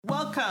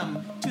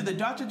Welcome to the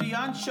Dr.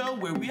 Dionne Show,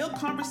 where real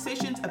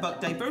conversations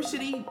about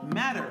diversity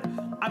matter.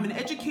 I'm an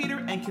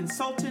educator and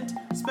consultant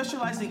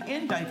specializing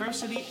in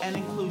diversity and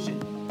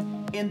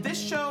inclusion. In this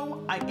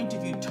show, I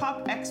interview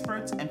top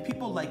experts and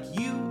people like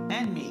you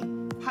and me,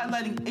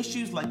 highlighting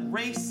issues like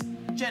race,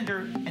 gender,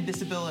 and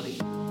disability.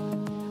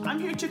 I'm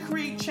here to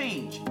create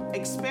change,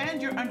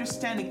 expand your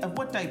understanding of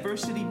what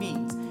diversity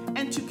means,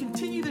 and to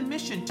continue the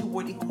mission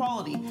toward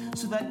equality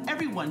so that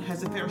everyone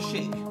has a fair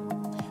shake.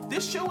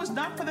 This show is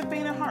not for the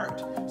faint of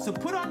heart, so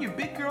put on your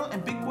big girl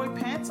and big boy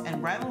pants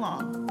and ride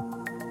along.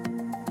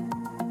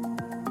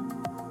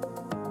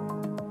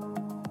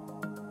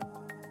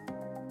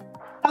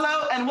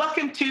 Hello and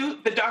welcome to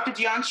the Dr.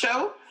 Dionne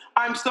Show.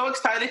 I'm so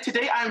excited.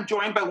 Today I'm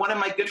joined by one of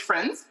my good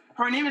friends.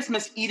 Her name is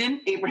Miss Dionne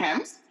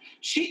Abrahams.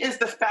 She is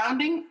the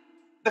founder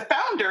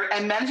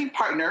and managing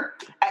partner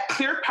at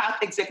Clear Path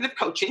Executive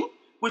Coaching,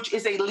 which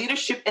is a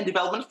leadership and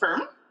development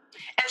firm.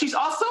 And she's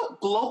also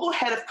global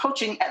head of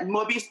coaching at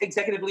Mobius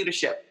Executive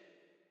Leadership.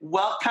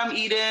 Welcome,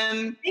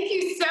 Dionne. Thank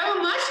you so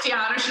much,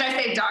 Dionne. Or should I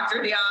say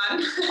Dr.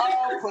 Dionne?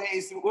 Oh,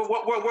 please.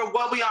 We're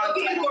well beyond.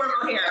 We'll be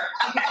informal here.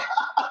 Okay.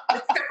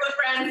 Just a couple of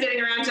friends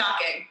sitting around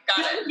talking.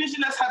 Got it.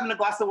 Envision us having a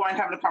glass of wine,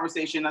 having a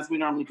conversation as we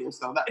normally do.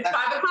 So it's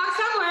 5 o'clock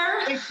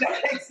somewhere.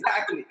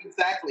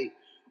 Exactly.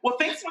 Well,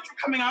 thanks so much for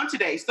coming on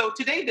today. So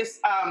today, this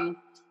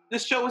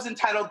show is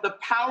entitled "The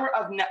Power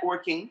of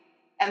Networking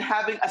and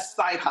Having a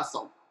Side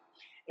Hustle."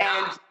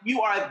 Yeah. And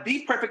you are the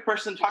perfect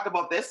person to talk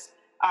about this.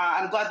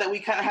 I'm glad that we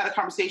kind of had a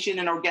conversation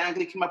and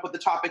organically came up with the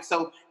topic.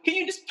 So can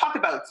you just talk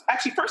about,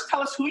 actually, first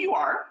tell us who you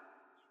are,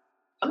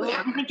 a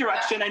little bit of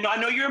direction. I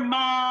know you're a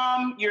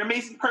mom, you're an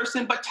amazing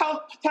person, but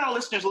tell our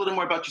listeners a little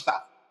more about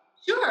yourself.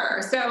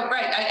 Sure. So,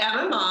 right, I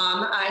am a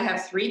mom. I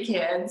have 3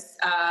 kids,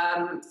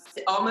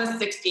 almost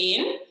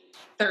 16,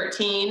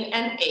 13,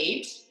 and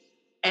 8.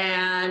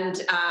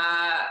 And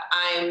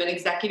I'm an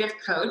executive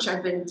coach.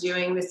 I've been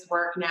doing this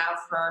work now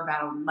for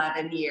about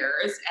 11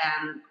 years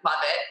and love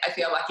it. I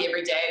feel lucky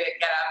every day to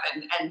get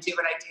up and do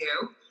what I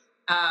do.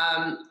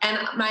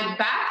 And my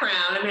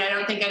background, I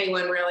don't think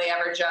anyone really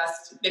ever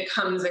just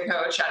becomes a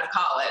coach out of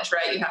college,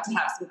 right? You have to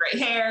have some gray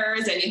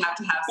hairs and you have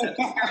to have some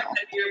experience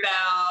under your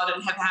belt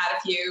and have had a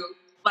few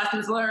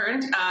lessons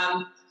learned.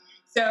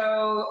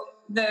 So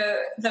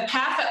the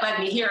path that led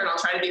me here, and I'll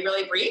try to be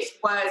really brief,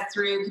 was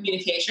through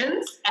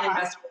communications and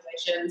investor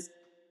relations.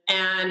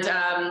 And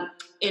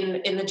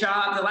in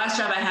the last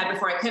job I had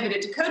before I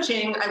pivoted to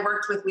coaching, I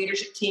worked with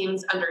leadership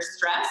teams under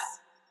stress,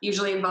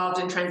 usually involved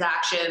in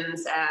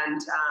transactions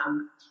and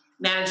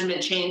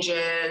management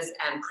changes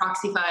and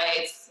proxy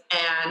fights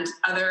and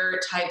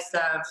other types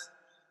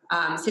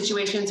of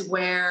situations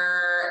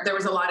where there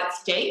was a lot at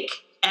stake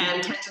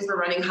and tensions were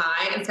running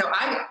high. And so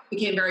I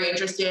became very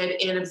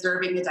interested in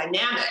observing the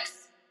dynamics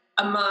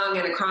among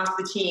and across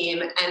the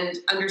team and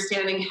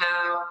understanding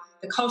how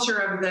the culture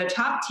of the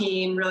top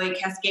team really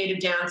cascaded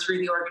down through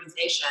the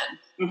organization.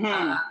 Mm-hmm.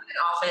 And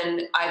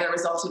often either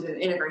resulted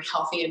in a very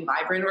healthy and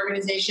vibrant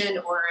organization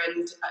or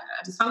in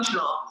a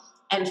dysfunctional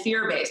and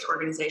fear-based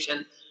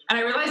organization. And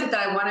I realized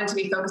that I wanted to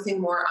be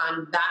focusing more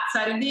on that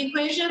side of the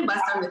equation,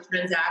 less on the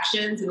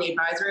transactions and the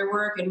advisory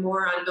work, and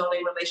more on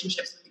building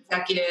relationships with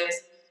executives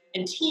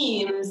and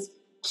teams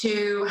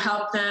to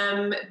help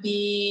them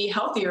be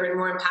healthier and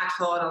more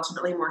impactful and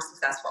ultimately more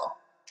successful.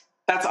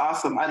 That's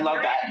awesome. I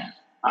love that.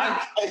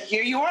 Yeah.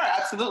 Here you are.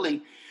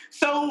 Absolutely.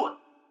 So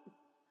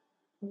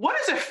what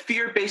is a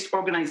fear-based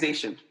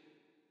organization?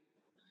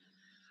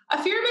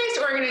 A fear-based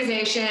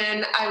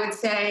organization, I would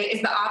say,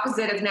 is the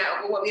opposite of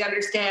what we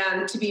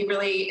understand to be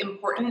really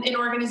important in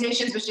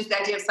organizations, which is the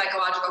idea of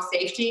psychological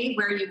safety,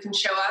 where you can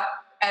show up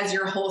as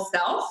your whole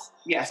self.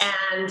 Yes.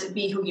 And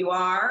be who you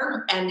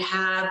are and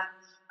have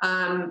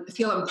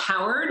feel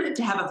empowered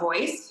to have a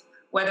voice,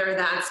 whether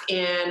that's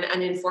in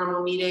an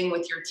informal meeting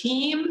with your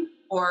team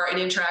or in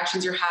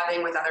interactions you're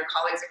having with other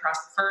colleagues across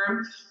the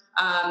firm.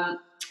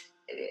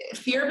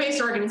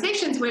 Fear-based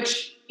organizations,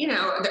 which,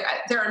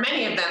 there are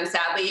many of them,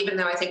 sadly, even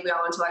though I think we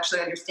all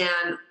intellectually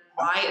understand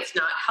why it's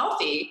not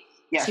healthy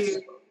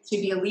to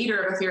be a leader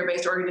of a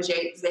fear-based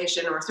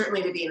organization, or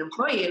certainly to be an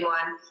employee in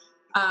one,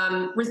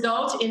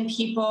 result in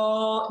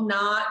people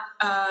not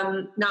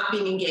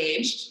being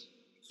engaged,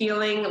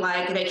 feeling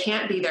like they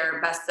can't be their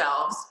best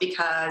selves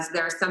because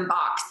there's some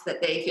box that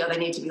they feel they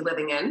need to be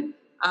living in.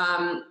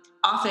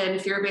 Often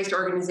fear-based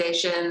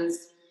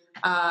organizations,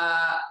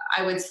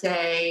 I would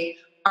say,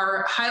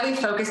 are highly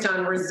focused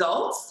on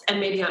results and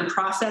maybe on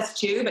process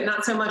too, but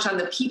not so much on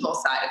the people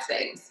side of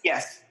things.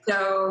 Yes.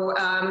 So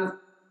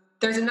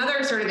there's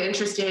another sort of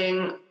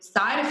interesting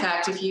side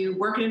effect if you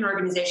work in an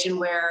organization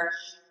where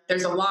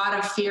there's a lot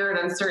of fear and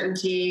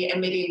uncertainty and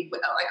maybe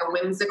like a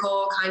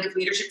whimsical kind of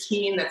leadership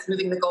team that's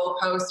moving the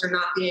goalposts or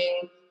not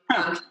being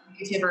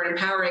communicative or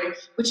empowering,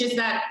 which is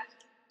that,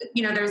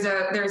 there's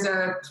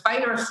a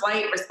fight or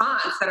flight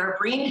response that our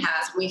brain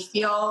has when we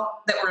feel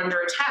that we're under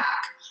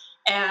attack.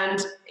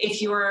 And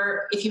if you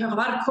have a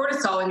lot of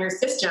cortisol in your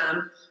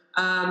system,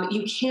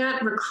 you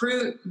can't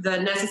recruit the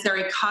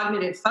necessary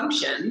cognitive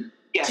function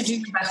to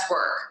do the best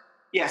work.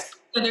 Yes.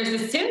 So there's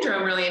this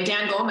syndrome really, and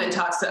Dan Goleman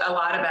talks a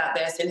lot about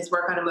this in his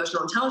work on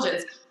emotional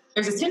intelligence.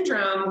 There's a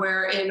syndrome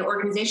where in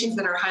organizations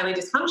that are highly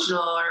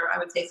dysfunctional, or I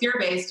would say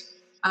fear-based,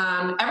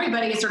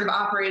 everybody is sort of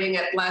operating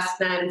at less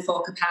than full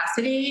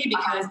capacity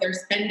because they're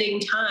spending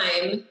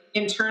time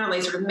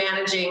internally sort of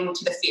managing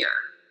to the fear.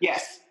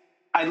 Yes.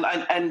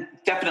 And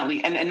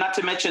definitely, and not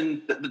to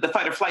mention the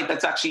fight or flight.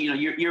 That's actually,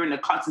 you're in a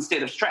constant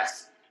state of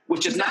stress,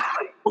 which is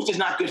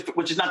not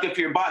good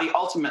for your body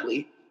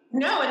ultimately.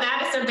 No, and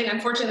that is something,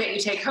 unfortunately, that you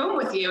take home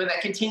with you and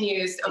that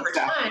continues over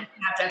time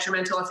to have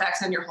detrimental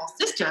effects on your whole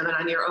system and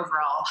on your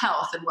overall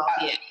health and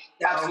well-being.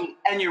 Absolutely,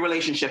 and your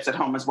relationships at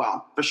home as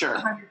well, for sure.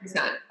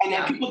 100%.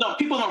 And people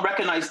don't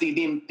recognize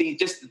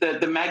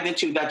the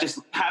magnitude that just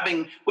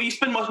having. Well, we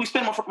spend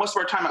most of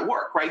our time at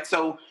work, right?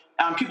 So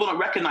people don't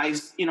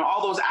recognize,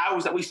 all those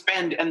hours that we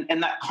spend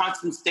and that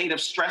constant state of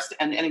stress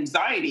and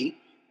anxiety.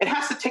 It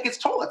has to take its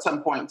toll at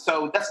some point.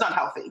 So that's not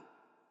healthy.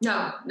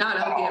 No, not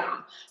healthy at all.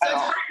 So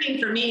it's heartening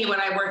for me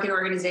when I work in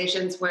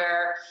organizations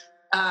where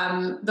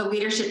the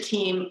leadership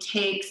team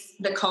takes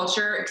the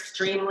culture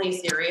extremely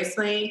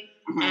seriously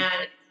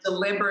and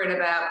deliberate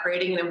about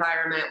creating an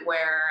environment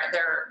where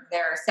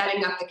they're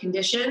setting up the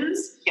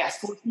conditions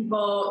for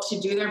people to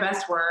do their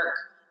best work,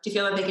 to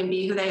feel that they can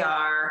be who they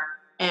are,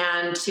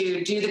 and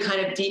to do the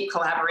kind of deep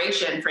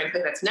collaboration,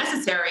 frankly, that's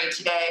necessary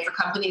today for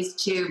companies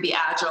to be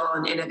agile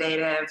and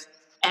innovative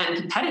and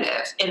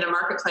competitive in a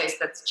marketplace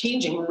that's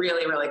changing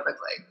really, really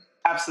quickly.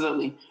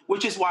 Absolutely,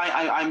 which is why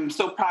I'm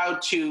so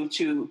proud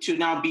to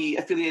now be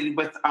affiliated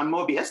with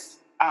Mobius.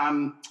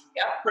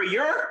 For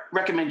your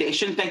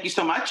recommendation, thank you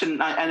so much,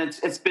 and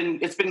it's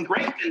been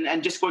great,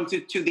 and just going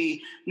to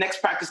the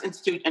Next Practice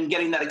Institute and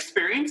getting that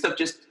experience of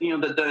just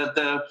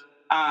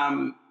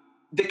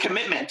the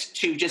commitment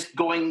to just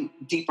going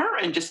deeper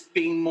and just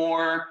being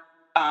more,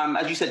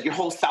 as you said, your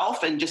whole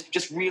self, and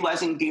just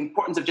realizing the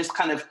importance of just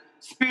kind of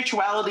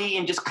spirituality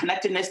and just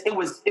connectedness. It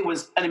was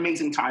an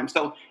amazing time.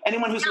 So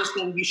anyone who's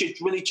listening, you should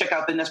really check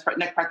out the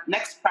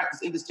Next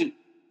Practice Institute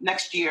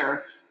next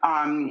year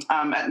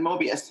at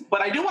Mobius.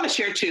 But I do want to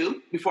share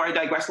too, before I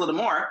digress a little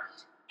more,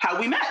 how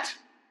we met.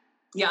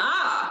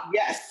 Yeah.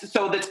 Yes.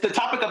 So the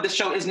topic of the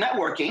show is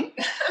networking.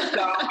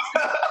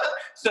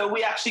 So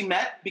we actually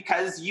met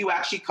because you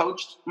actually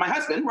coached my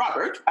husband,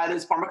 Robert, at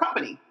his former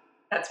company.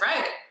 That's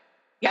right.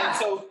 Yeah.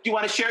 So do you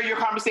want to share your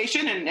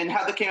conversation and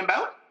how that came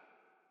about?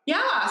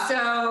 Yeah.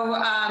 So,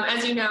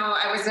 as you know,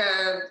 I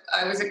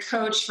was a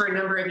coach for a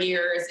number of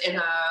years in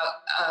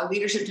a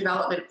leadership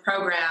development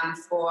program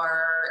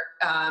for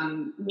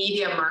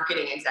media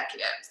marketing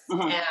executives.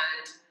 And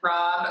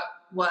Rob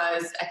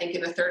was, I think, in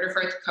the third or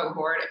fourth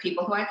cohort of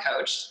people who I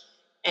coached.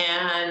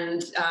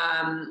 And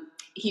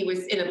he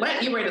was in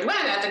Atlanta. You were in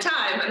Atlanta at the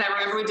time. And I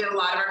remember we did a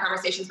lot of our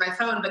conversations by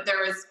phone, but there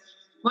was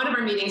one of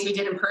our meetings we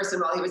did in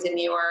person while he was in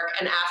New York.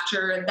 And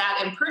after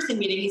that in-person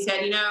meeting, he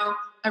said,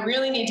 I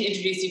really need to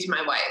introduce you to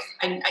my wife.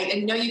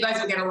 I know you guys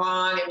will get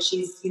along, and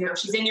she's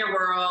in your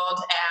world,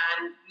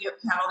 and you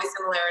have all these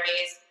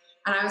similarities.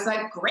 And I was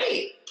like,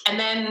 great. And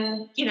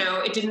then,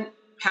 it didn't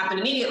happen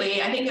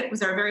immediately. I think it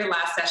was our very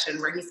last session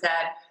where he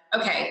said,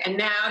 okay, and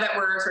now that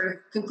we're sort of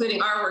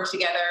concluding our work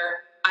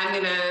together, I'm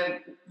going to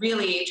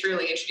really,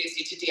 truly introduce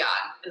you to Dionne.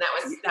 And that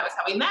was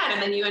how we met.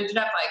 And then you ended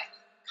up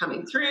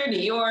coming through New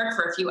York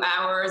for a few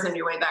hours on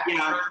your way back to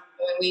Toronto,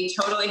 and we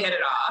totally hit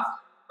it off.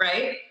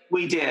 Right?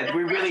 We did.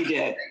 We really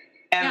did.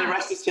 And the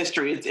rest is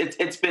history.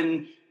 It's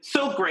been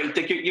so great.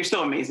 That you're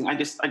so amazing.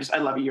 I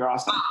love you. You're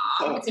awesome.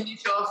 So, it's a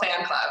mutual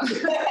fan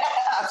club.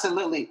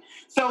 Absolutely.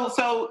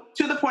 So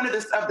to the point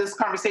of this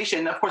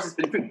conversation, of course, it's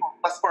been pretty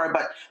thus far,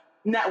 but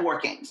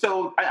networking.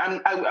 So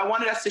I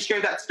wanted us to share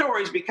that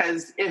stories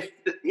because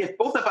if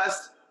both of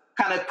us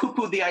kind of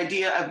poo-poo the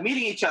idea of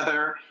meeting each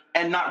other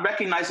and not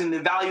recognizing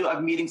the value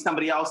of meeting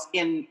somebody else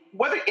in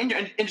whether in your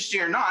industry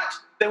or not,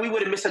 then we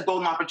would have missed a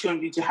golden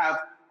opportunity to have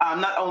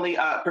not only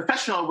a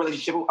professional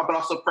relationship, but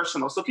also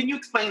personal. So can you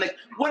explain,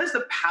 what is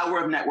the power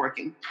of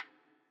networking?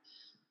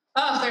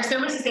 Oh, there's so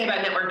much to say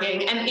about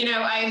networking. And,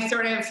 I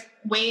sort of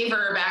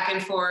waver back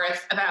and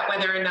forth about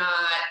whether or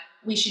not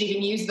we should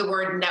even use the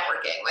word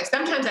networking.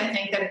 Sometimes I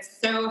think that it's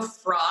so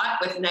fraught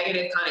with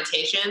negative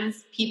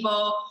connotations.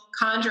 People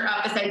conjure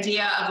up this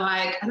idea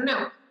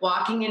of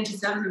walking into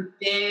some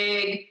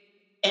big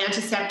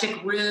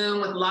antiseptic room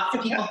with lots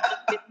of people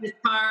with business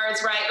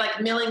cards, right?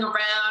 Milling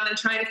around and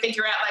trying to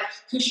figure out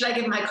who should I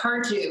give my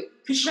card to?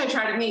 Who should I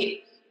try to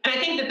meet? And I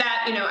think that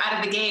out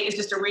of the gate is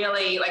just a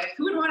really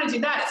who would want to do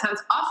that? It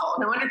sounds awful.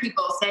 No wonder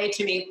people say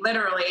to me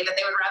literally that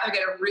they would rather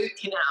get a root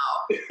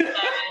canal than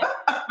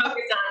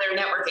focus on their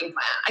networking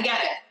plan. I get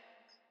it.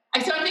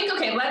 And so I think,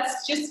 okay,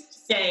 let's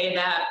just say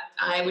that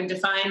I would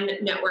define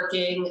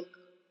networking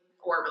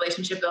or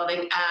relationship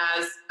building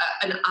as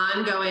an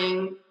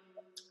ongoing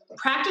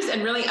practice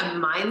and really a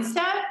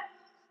mindset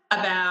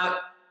about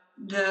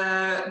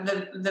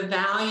the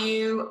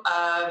value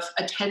of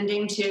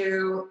attending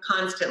to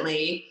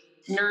constantly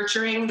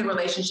nurturing the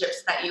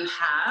relationships that you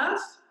have,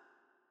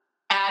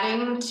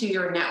 adding to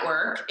your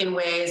network in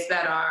ways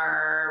that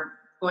are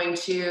going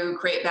to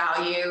create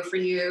value for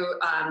you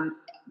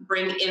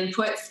bring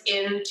inputs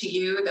into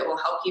you that will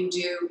help you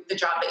do the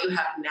job that you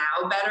have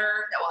now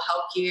better, that will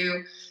help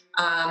you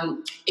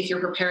if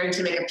you're preparing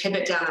to make a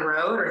pivot down the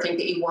road or think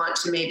that you want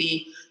to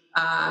maybe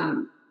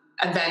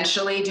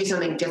eventually do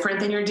something different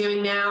than you're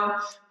doing now.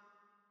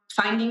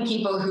 Finding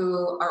people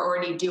who are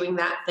already doing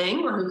that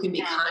thing or who can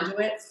be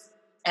conduits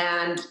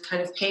and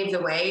kind of pave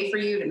the way for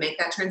you to make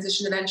that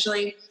transition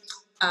eventually.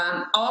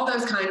 All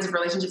those kinds of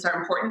relationships are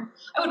important.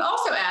 I would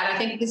also add, I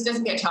think this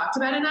doesn't get talked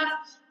about enough,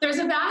 there's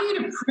a value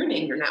to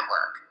pruning your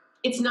network.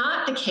 It's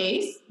not the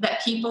case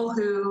that people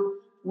who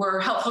were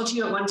helpful to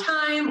you at one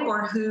time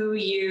or who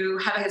you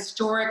have a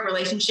historic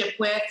relationship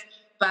with,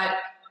 but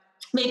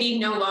maybe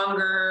no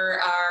longer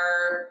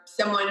are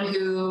someone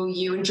who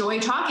you enjoy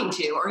talking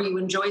to or you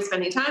enjoy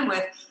spending time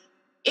with.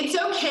 It's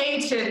okay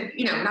to,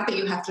 not that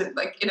you have to,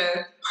 like, in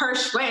a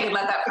harsh way,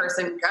 let that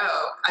person go.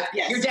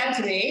 Yes. You're dead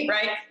to me,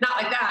 right?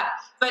 Not like that.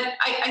 But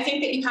I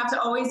think that you have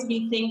to always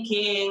be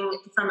thinking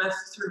from a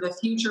sort of a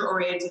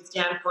future-oriented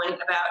standpoint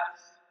about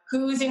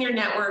who's in your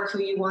network,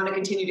 who you want to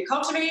continue to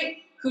cultivate,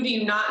 who do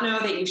you not know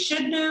that you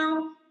should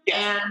know,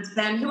 and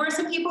then who are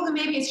some people who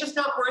maybe it's just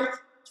not worth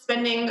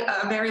spending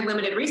a very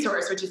limited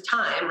resource, which is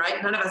time,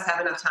 right? None of us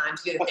have enough time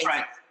to do the things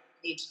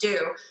we need to do.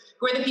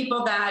 Who are the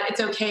people that it's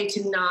okay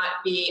to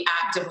not be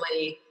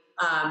actively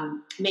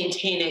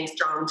maintaining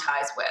strong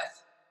ties with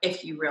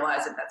if you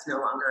realize that that's no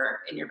longer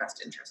in your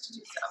best interest to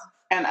do so.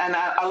 And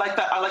I like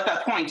that. I like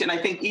that point. And I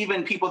think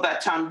even people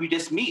that you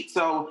just meet.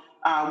 So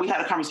we had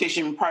a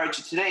conversation prior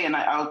to today, and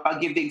I'll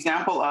give the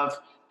example of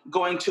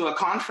going to a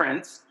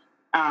conference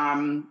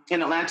in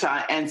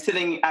Atlanta and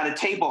sitting at a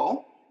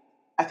table.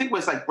 I think it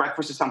was like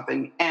breakfast or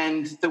something.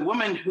 And the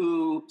woman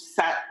who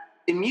sat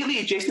immediately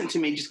adjacent to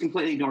me just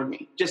completely ignored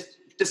me, just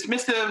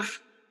dismissive.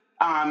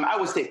 I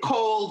would say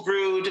cold,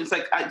 rude. It's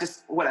like,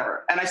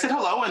 whatever. And I said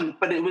hello.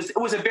 But it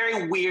was a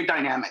very weird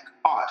dynamic,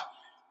 odd.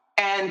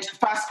 And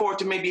fast forward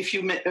to maybe a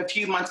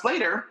few months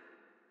later.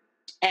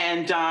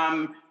 And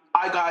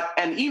I got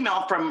an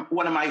email from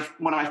one of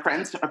my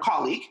friends, a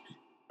colleague,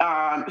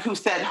 who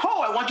said,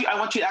 "Oh, I want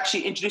you to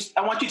actually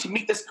I want you to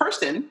meet this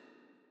person.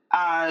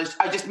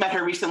 I just met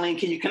her recently.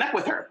 Can you connect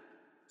with her?"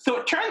 So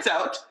it turns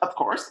out, of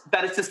course,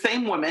 that it's the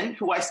same woman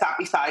who I sat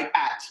beside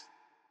at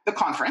the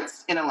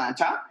conference in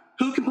Atlanta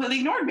who completely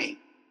ignored me.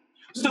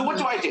 So what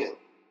do?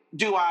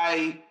 Do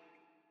I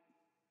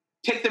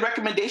take the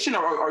recommendation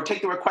or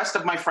take the request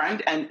of my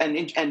friend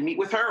and meet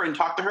with her and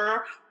talk to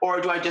her? Or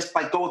do I just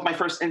go with my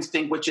first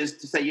instinct, which is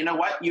to say, you know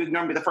what, you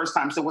ignored me the first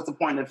time, so what's the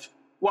point of,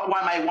 why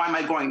am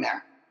I going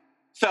there?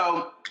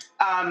 So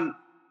I'm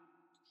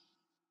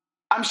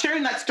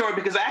sharing that story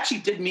because I actually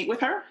did meet with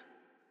her.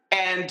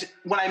 And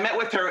when I met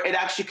with her, it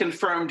actually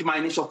confirmed my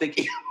initial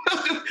thinking,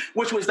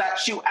 which was that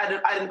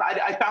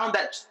I found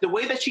that the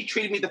way that she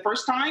treated me the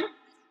first time,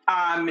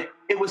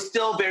 it was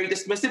still very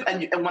dismissive.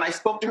 And when I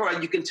spoke to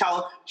her, you can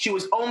tell she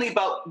was only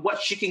about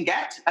what she can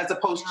get as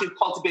opposed to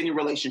cultivating a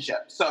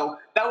relationship. So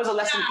that was a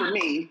lesson for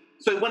me.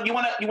 So you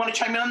want to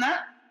chime in on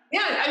that?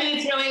 Yeah, I mean,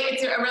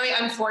 it's a really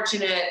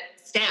unfortunate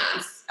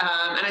stance.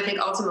 And I think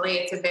ultimately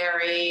it's a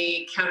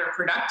very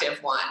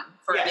counterproductive one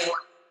for anyone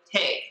to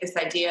take. This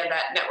idea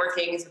that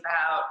networking is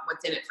about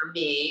what's in it for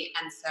me.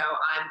 And so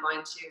I'm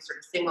going to sort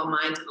of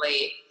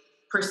single-mindedly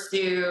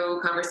pursue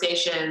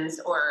conversations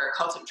or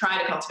try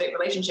to cultivate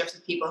relationships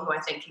with people who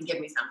I think can give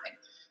me something.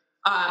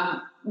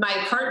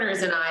 My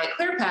partners and I at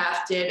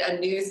ClearPath did a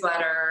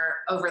newsletter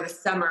over the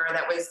summer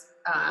that was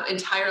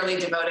entirely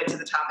devoted to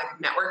the topic of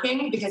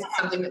networking because it's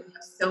something that we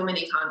have so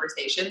many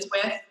conversations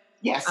with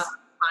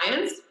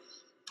clients.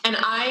 And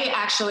I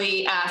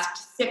actually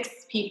asked 6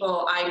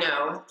 people I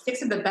know,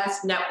 6 of the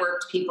best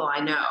networked people I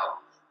know,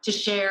 to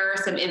share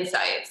some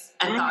insights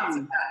and thoughts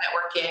about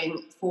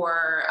networking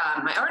for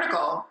my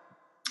article.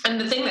 And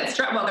the thing that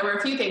there were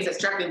a few things that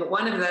struck me, but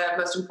one of the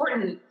most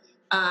important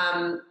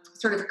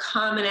sort of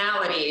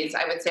commonalities,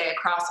 I would say,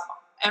 across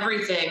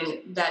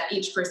everything that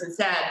each person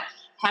said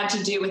had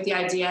to do with the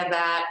idea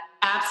that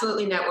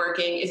absolutely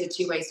networking is a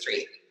two-way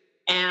street.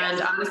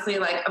 And honestly,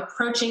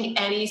 approaching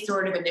any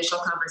sort of initial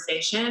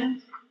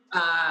conversation,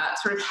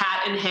 sort of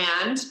hat in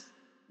hand,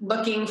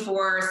 looking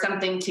for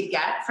something to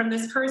get from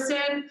this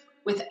person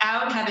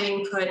without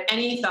having put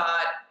any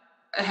thought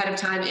ahead of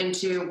time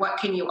into what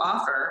can you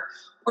offer.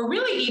 Or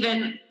really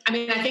even,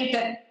 I think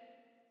that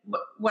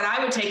what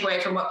I would take away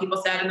from what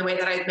people said and the way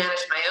that I've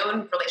managed my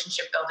own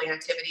relationship building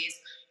activities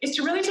is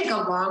to really take a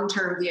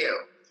long-term view.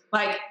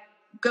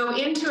 Go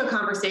into a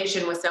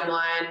conversation with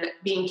someone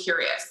being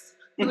curious.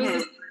 Who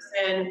is this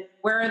person?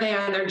 Where are they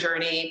on their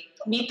journey?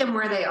 Meet them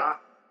where they are.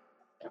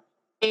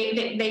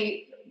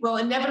 They will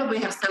inevitably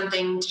have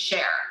something to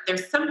share.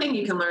 There's something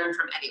you can learn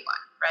from anyone,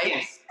 right?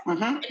 Yes.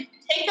 Mm-hmm. And if you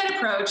take that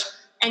approach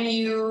and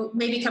you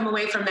maybe come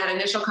away from that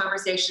initial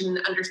conversation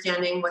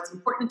understanding what's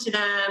important to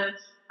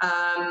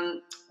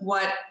them,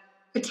 what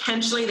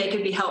potentially they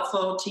could be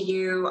helpful to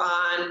you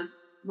on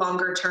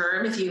longer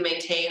term if you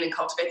maintain and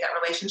cultivate that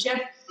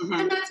relationship,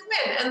 then that's a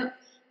win.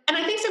 And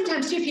I think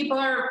sometimes too,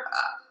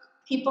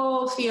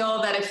 people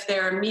feel that if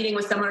they're meeting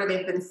with someone or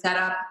they've been set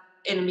up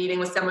in a meeting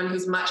with someone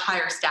who's much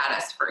higher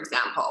status, for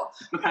example,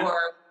 or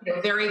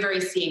very, very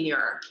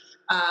senior,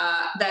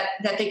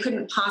 that they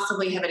couldn't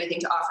possibly have anything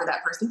to offer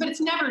that person. But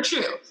it's never true.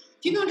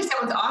 If you go into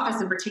someone's office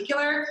in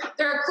particular,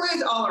 there are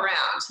clues all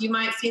around. You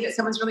might see that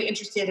someone's really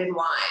interested in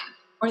wine,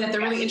 or that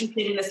they're really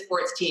interested in a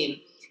sports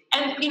team.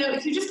 And,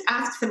 if you just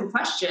ask some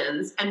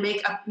questions and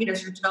make a,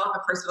 sort of develop a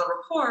personal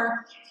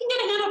rapport, you can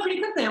get a handle pretty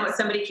quickly on what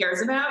somebody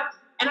cares about.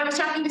 And I was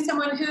talking to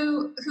someone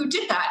who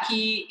did that.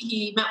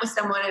 He met with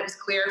someone, and it was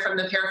clear from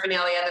the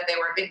paraphernalia that they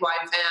were a big wine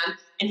fan.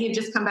 And he had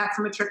just come back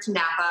from a trip to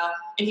Napa,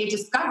 and he had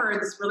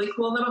discovered this really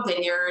cool little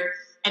vineyard.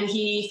 And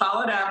he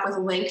followed up with a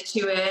link to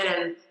it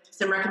and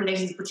some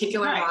recommendations of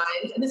particular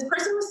wines. And this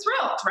person was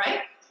thrilled,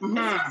 right? Mm-hmm.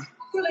 It's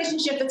a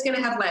relationship that's going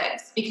to have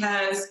legs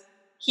because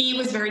he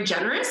was very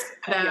generous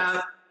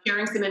about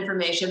sharing some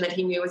information that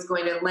he knew was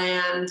going to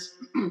land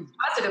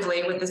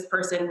positively with this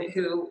person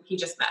who he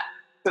just met.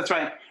 That's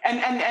right. And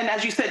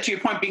as you said, to your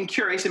point, being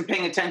curious and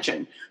paying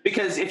attention,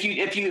 because if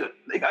you,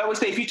 I always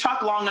say, if you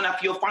talk long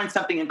enough, you'll find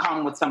something in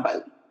common with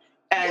somebody.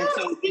 And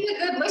so being a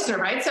good listener,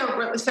 right? So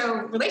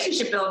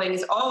relationship building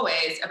is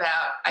always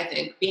about, I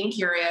think, being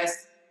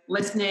curious,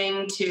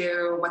 listening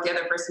to what the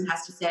other person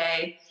has to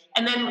say.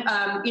 And then,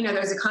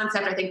 there's a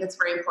concept I think that's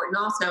very important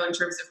also in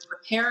terms of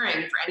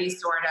preparing for any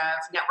sort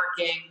of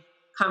networking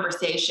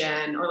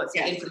conversation, or let's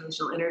say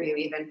informational interview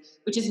even,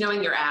 which is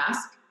knowing your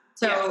ask.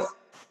 So,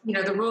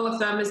 the rule of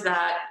thumb is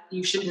that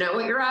you should know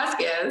what your ask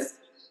is,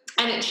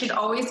 and it should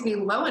always be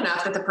low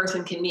enough that the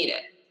person can meet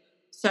it.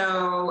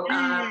 So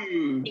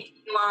if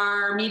you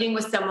are meeting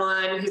with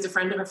someone who's a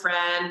friend of a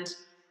friend,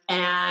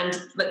 and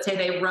let's say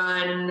they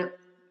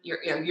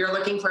you're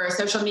looking for a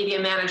social media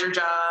manager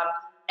job,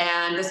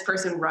 and this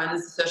person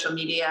runs the social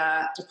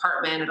media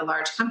department at a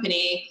large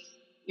company,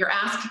 your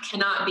ask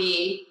cannot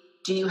be,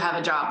 do you have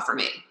a job for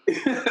me?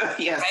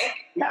 Yes. Right?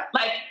 Yeah.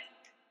 Like,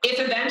 if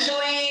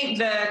eventually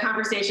the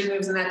conversation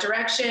moves in that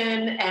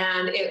direction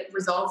and it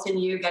results in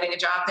you getting a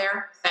job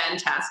there,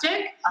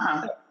 fantastic.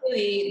 But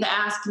really, the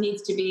ask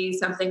needs to be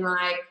something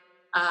like,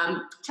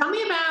 tell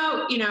me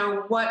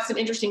about, what some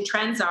interesting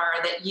trends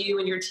are that you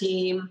and your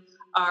team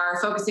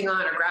are focusing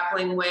on or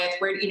grappling with.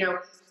 Where,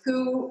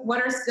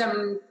 what are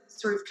some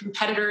sort of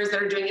competitors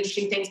that are doing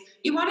interesting things?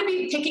 You want to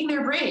be picking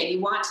their brain.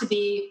 You want to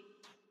be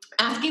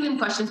asking them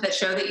questions that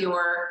show that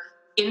you're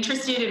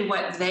interested in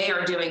what they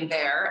are doing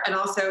there, and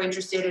also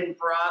interested in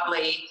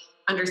broadly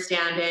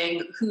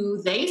understanding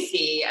who they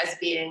see as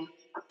being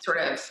sort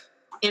of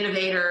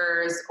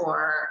innovators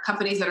or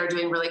companies that are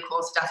doing really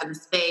cool stuff in the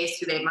space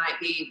who they might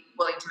be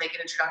willing to make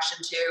an introduction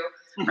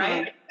to,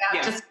 right?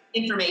 Just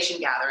information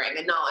gathering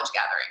and knowledge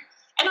gathering.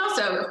 And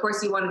also, of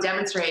course, you want to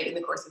demonstrate in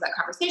the course of that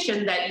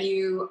conversation that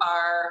you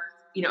are,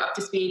 up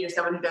to speed. You're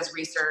someone who does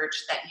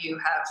research, that you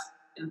have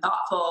been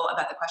thoughtful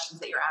about the questions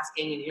that you're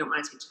asking, and you don't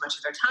want to take too much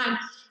of their time.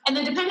 And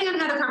then depending on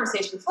how the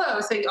conversation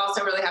flows, so you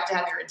also really have to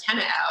have your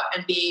antenna out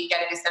and be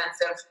getting a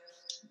sense of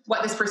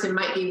what this person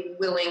might be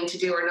willing to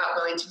do or not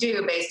willing to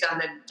do based on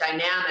the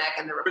dynamic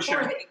and the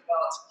rapport that you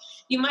built.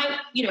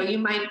 You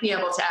might be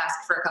able to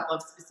ask for a couple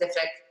of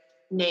specific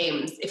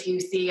names if you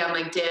see on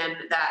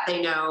LinkedIn that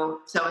they know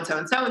so-and-so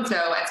and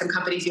so-and-so at some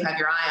companies you have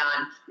your eye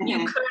on. Mm-hmm.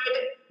 You could,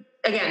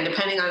 again,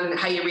 depending on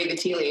how you read the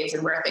tea leaves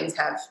and where things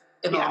have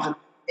evolved,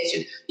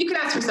 you could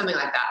ask for something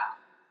like that.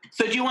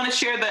 So do you want to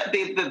share that,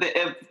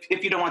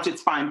 if you don't want to,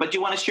 it's fine, but do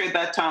you want to share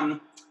that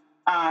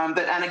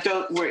that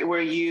anecdote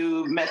where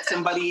you met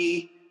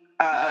somebody,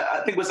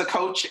 I think it was a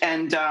coach,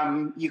 and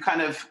you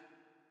kind of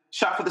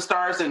shot for the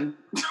stars and...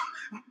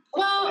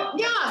 Well,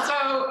 yeah.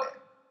 So,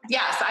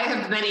 yes, I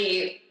have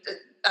many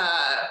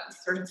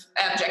sort of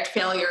abject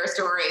failure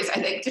stories,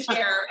 I think, to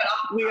share.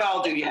 We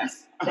all do,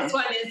 yes. This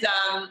one is,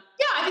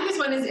 I think this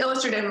one is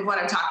illustrative of what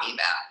I'm talking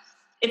about.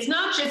 It's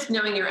not just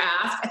knowing your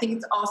ask. I think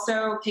it's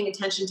also paying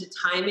attention to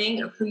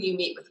timing of who you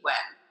meet with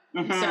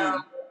when. Mm-hmm. So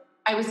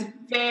I was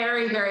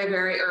very, very,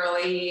 very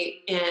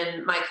early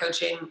in my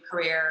coaching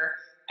career.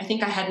 I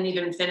think I hadn't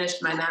even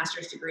finished my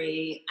master's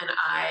degree, and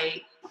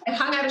I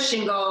hung out a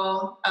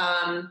shingle,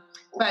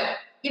 but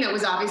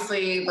was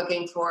obviously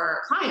looking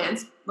for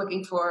clients.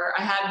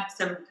 I had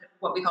some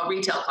what we call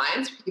retail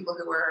clients, people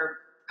who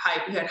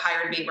had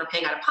hired me, were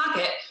paying out of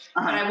pocket,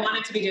 but I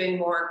wanted to be doing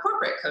more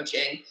corporate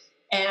coaching.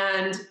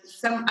 And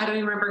I don't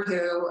even remember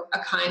who, a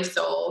kind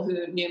soul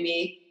who knew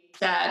me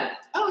said,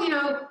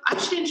 I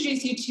should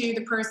introduce you to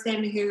the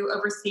person who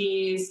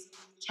oversees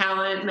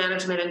talent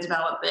management and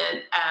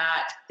development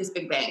at this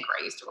big bank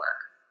where I used to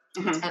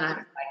work. Mm-hmm. And I was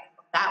like,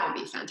 that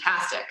would be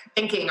fantastic.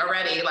 Thinking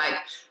already, like,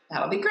 that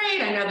would be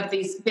great. I know that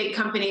these big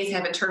companies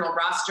have internal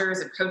rosters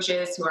of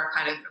coaches who are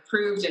kind of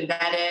approved and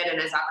vetted. And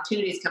as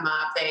opportunities come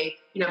up, they,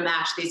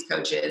 match these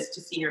coaches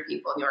to senior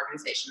people in the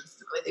organization. This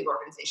is a really big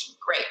organization.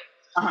 Great.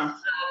 Uh-huh.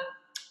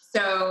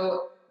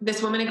 So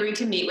this woman agreed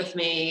to meet with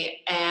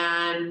me,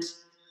 and,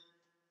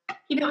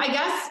 I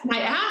guess my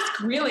ask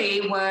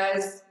really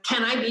was,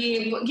 can I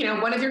be,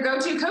 one of your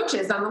go-to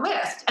coaches on the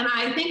list? And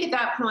I think at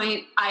that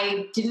point,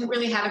 I didn't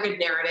really have a good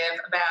narrative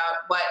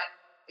about what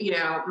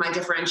my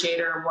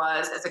differentiator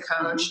was as a coach.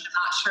 I'm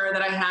not sure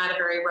that I had a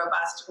very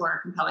robust or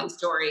compelling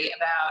story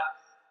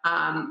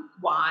about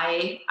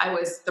why I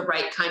was the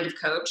right kind of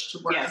coach to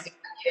work with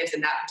executives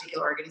in that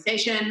particular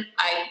organization.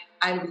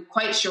 I'm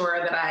quite sure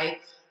that I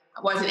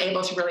wasn't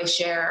able to really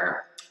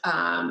share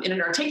in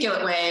an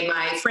articulate way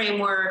my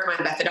framework,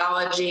 my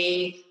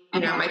methodology,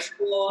 my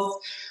tools.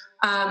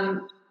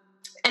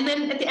 And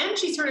then at the end,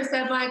 she sort of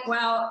said, like,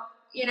 well,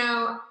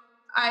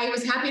 I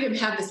was happy to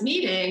have this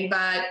meeting,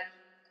 but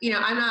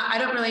I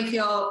don't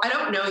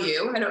know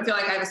you. I don't feel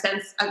like I have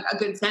a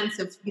good sense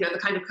of, the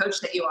kind of coach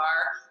that you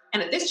are.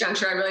 And at this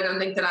juncture, I really don't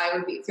think that I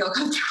would feel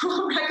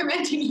comfortable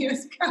recommending you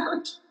as a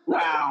coach.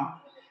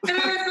 Wow. And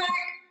I was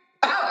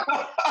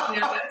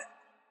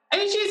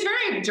like, she was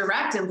very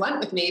direct and blunt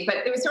with me,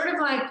 but it was sort of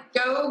like,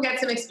 go get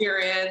some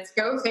experience,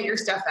 go figure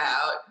stuff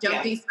out.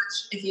 Don't be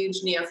such a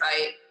huge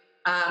neophyte.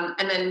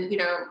 And then,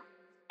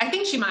 I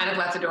think she might have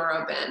left the door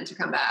open to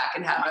come back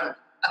and have a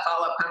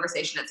follow-up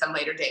conversation at some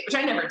later date, which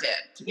I never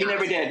did. You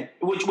never did.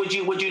 Would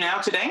you now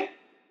today?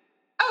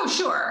 Oh,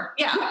 sure.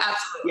 Yeah,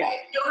 absolutely. Yeah.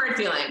 No hard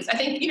feelings. I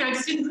think, I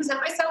just didn't present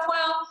myself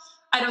well.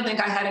 I don't think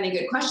I had any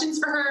good questions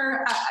for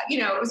her.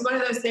 It was one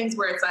of those things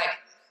where it's like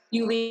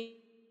you leave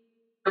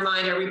your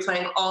mind or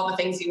replaying all the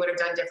things you would have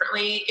done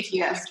differently if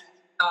you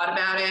thought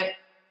about it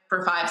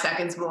for 5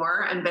 seconds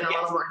more and been a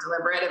little more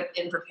deliberate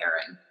in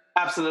preparing.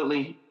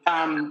 Absolutely.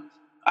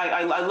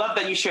 I love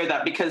that you share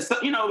that because,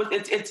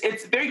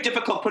 it's very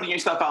difficult putting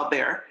yourself out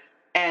there.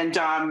 And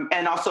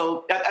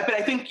also, but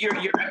I think your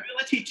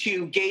ability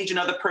to gauge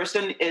another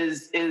person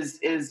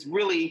is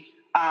really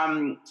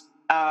an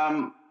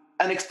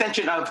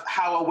extension of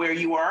how aware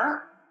you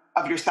are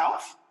of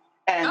yourself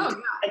and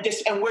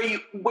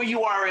where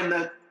you are in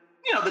the,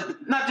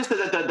 not just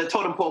the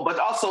totem pole, but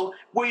also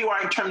where you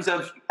are in terms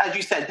of, as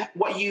you said,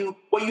 what you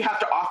have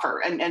to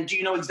offer, and do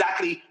you know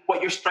exactly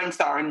what your strengths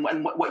are and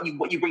what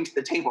you bring to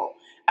the table.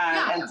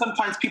 And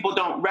sometimes people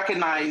don't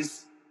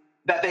recognize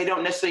that they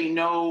don't necessarily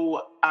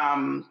know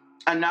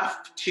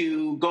enough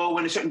to go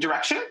in a certain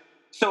direction.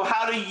 So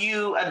how do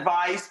you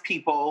advise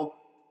people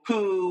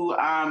who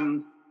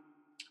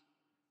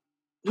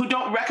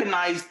don't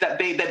recognize that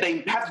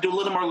they have to do a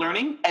little more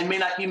learning and may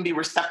not even be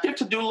receptive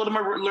to do a little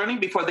more learning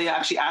before they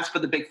actually ask for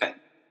the big thing?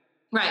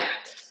 Right.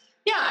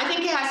 Yeah, I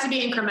think it has to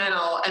be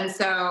incremental. And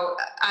so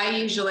I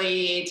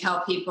usually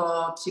tell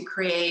people to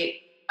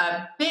create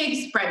a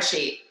big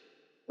spreadsheet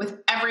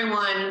with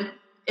everyone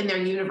in their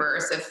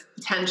universe of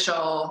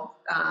potential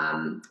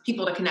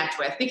people to connect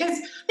with. Because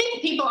I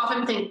think people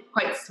often think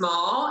quite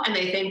small, and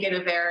they think in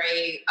a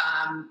very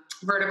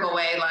vertical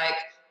way, like,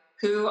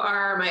 who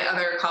are my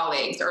other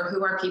colleagues, or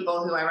who are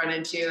people who I run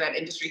into at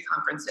industry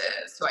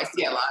conferences who I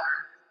see a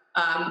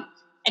lot.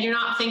 And you're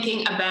not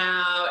thinking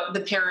about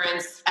the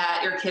parents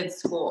at your kid's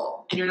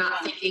school, and you're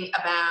not thinking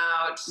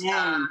about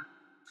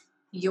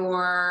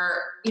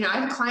I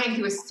have a client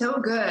who is so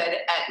good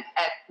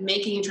at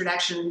making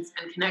introductions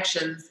and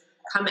connections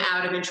come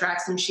out of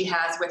interactions she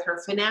has with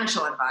her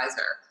financial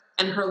advisor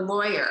and her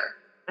lawyer.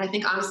 And I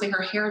think honestly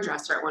her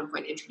hairdresser at one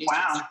point introduced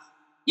her.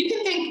 You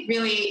can think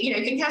really, you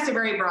can cast a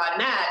very broad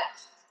net,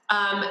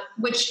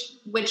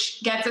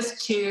 which gets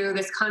us to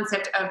this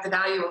concept of the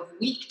value of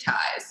weak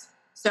ties.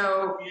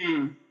 So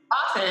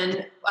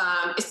often,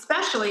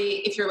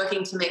 especially if you're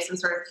looking to make some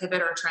sort of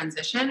pivot or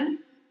transition,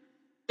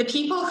 the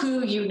people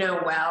who you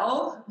know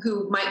well,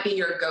 who might be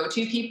your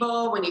go-to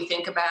people when you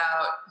think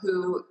about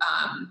who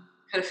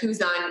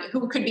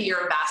could be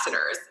your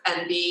ambassadors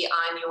and be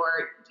on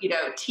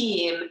your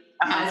team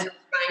as you're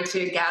trying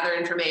to gather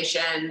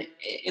information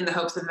in the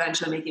hopes of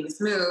eventually making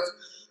this move,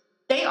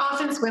 they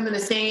often swim in the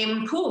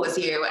same pool as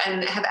you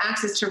and have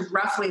access to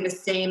roughly the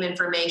same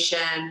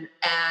information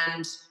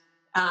and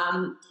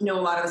know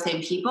a lot of the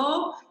same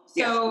people.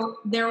 So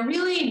they're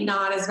really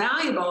not as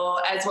valuable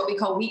as what we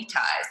call weak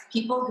ties,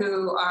 people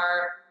who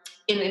are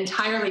in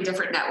entirely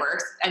different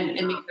networks and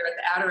maybe they're at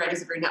the outer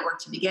edges of your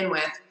network to begin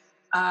with,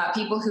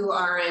 people who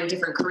are in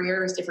different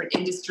careers, different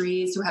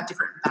industries, who have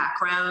different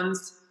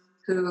backgrounds,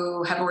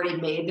 who have already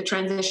made the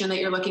transition that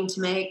you're looking to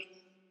make.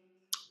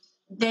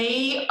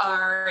 They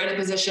are in a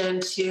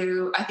position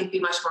to, I think, be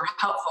much more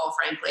helpful,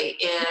 frankly,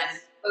 in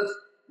both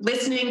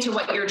listening to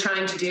what you're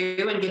trying to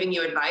do and giving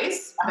you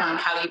advice about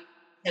how you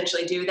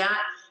potentially do that,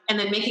 and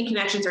then making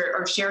connections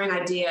or sharing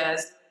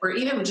ideas, or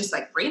even just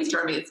like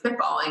brainstorming and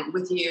spitballing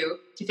with you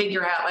to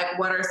figure out like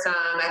what are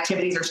some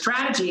activities or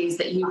strategies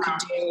that you could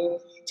do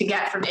to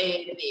get from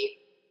A to B.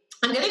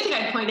 And the other thing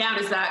I'd point out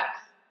is that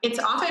it's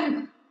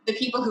often the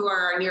people who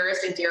are our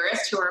nearest and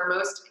dearest who are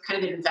most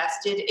kind of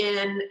invested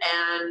in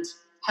and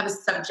have a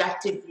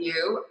subjective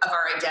view of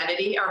our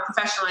identity, our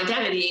professional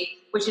identity,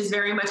 which is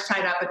very much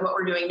tied up in what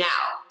we're doing now.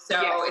 So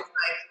it's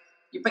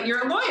like, but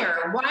you're a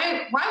lawyer.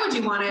 Why would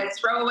you want to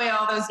throw away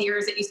all those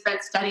years that you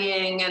spent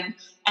studying and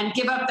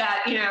give up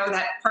that,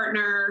 that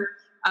partner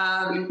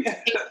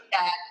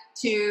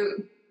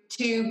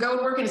to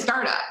go work in a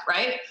startup,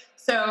 right?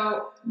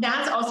 So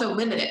that's also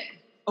limiting.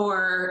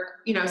 Or,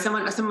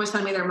 someone was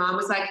telling me their mom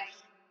was like,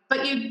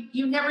 but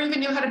you never even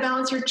knew how to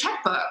balance your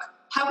checkbook.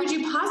 how could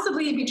you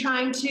possibly be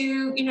trying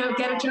to,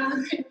 get a job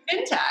in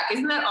fintech?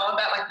 Isn't that all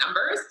about like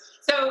numbers?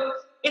 So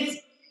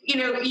it's,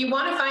 you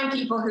want to find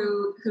people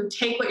who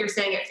take what you're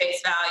saying at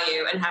face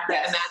value and have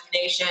that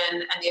imagination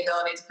and the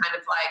ability to kind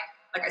of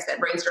like I said,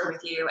 brainstorm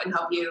with you and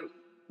help you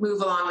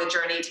move along the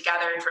journey to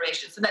gather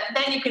information so that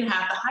then you can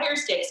have the higher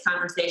stakes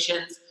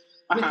conversations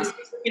with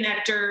the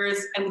connectors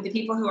and with the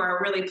people who are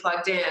really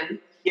plugged in.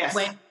 Yes.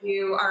 When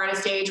you are at a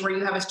stage where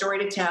you have a story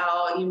to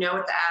tell, you know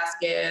what the ask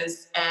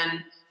is,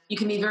 and you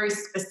can be very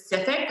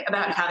specific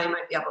about how they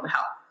might be able to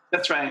help.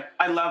 That's right.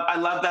 I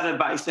love that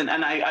advice, and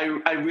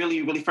I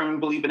really, really firmly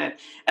believe in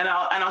it. And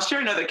I'll share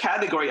another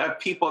category of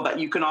people that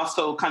you can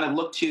also kind of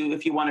look to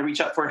if you want to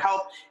reach out for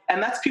help,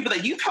 and that's people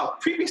that you've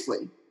helped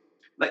previously.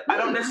 Like I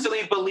don't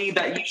necessarily believe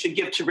that you should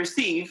give to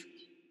receive,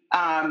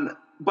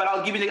 but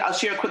I'll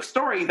share a quick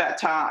story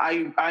that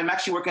I'm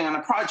actually working on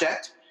a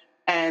project,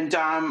 and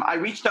I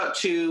reached out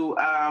to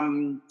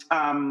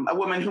a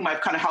woman whom I've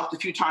kind of helped a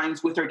few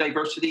times with her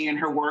diversity and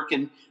her work,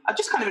 and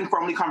just kind of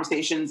informally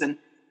conversations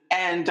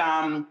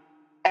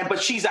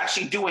but she's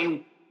actually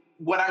doing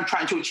what I'm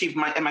trying to achieve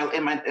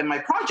in my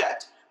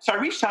project. So I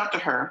reached out to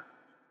her,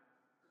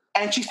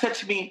 and she said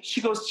to me,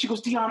 she goes,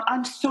 Dionne,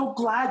 I'm so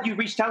glad you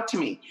reached out to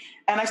me.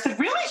 And I said,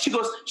 really? She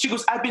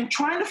goes, I've been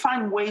trying to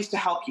find ways to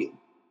help you.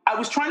 I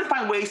was trying to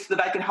find ways so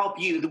that I can help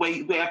you the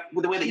way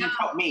that you've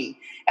helped me.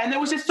 And it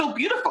was just so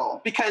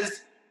beautiful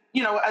because,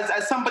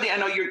 as somebody, I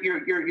know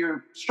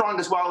you're strong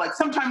as well. Like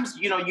sometimes,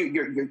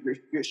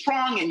 you're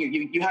strong and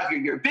you have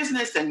your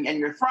business and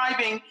you're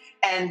thriving,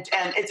 and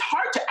it's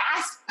hard to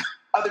ask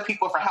other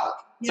people for help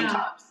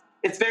sometimes.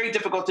 It's very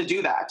difficult to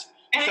do that.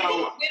 And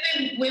I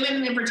think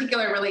women in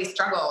particular really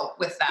struggle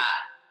with that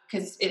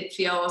because it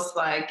feels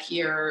like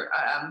you're,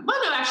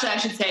 actually I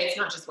should say it's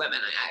not just women.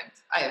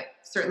 I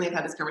certainly have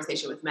had this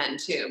conversation with men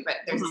too, but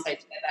there's this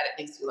idea that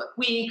it makes you look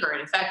weak or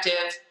ineffective.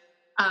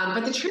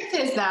 But the truth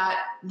is that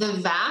the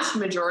vast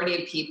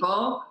majority of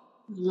people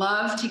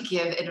love to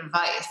give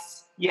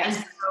advice. Yes.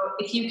 And so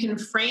if you can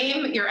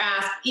frame your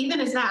ask, even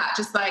as that,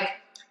 just like,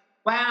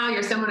 wow,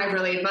 you're someone I've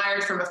really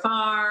admired from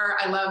afar.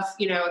 I love,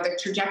 the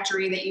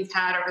trajectory that you've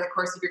had over the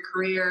course of your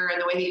career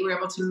and the way that you were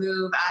able to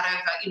move out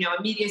of,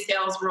 a media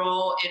sales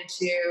role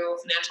into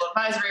financial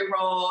advisory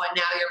role. And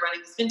now you're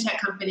running this fintech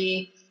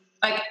company.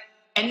 Like,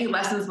 any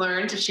lessons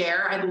learned to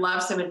share? I'd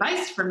love some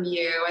advice from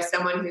you as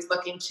someone who's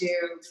looking to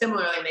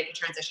similarly make a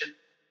transition.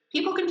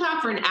 People can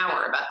talk for an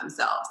hour about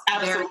themselves.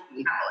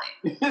 Absolutely.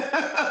 Very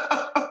happily.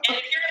 And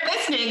if you're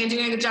listening and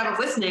doing a good job of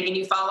listening and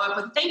you follow up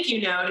with a thank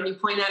you note and you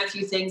point out a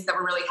few things that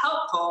were really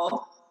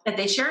helpful that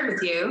they shared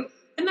with you,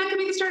 then that could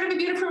be the start of a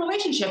beautiful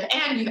relationship.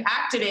 And you've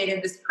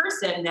activated this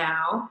person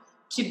now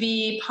to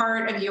be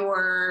part of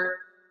your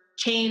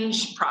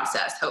change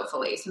process,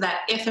 hopefully, so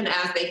that if and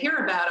as they hear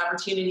about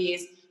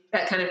opportunities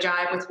that kind of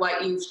jive with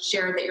what you've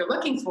shared that you're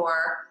looking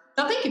for,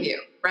 they'll think of you,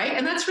 right?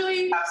 And that's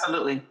really...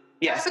 Absolutely.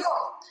 Yes. That's the goal.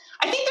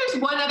 I think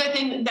there's one other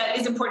thing that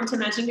is important to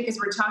mention because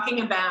we're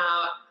talking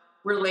about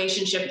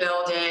relationship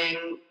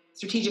building,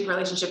 strategic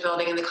relationship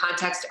building in the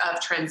context of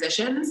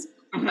transitions.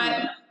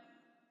 But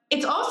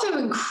it's also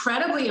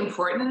incredibly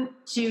important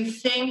to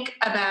think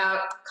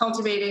about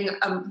cultivating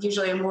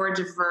usually a more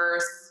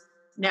diverse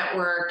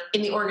network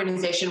in the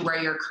organization where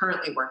you're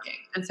currently working.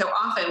 And so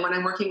often when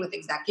I'm working with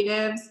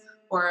executives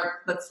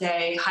or let's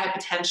say high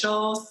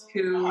potentials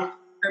who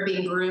are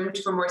being groomed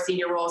for more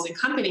senior roles in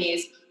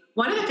companies,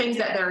 one of the things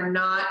that they're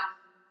not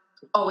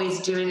always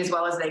doing as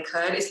well as they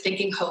could is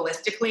thinking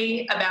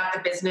holistically about the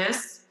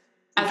business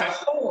as a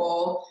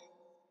whole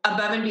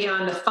above and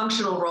beyond the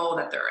functional role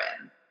that they're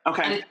in.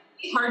 Okay. And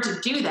it's hard to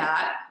do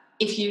that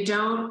if you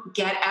don't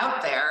get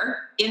out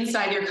there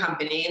inside your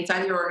company,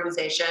 inside your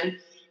organization,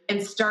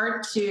 and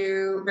start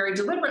to very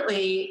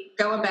deliberately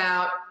go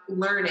about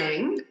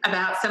learning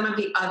about some of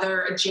the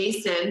other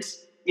adjacent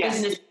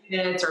business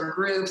units or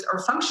groups or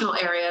functional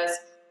areas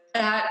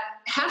that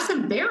have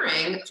some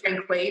bearing,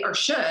 frankly, or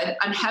should,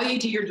 on how you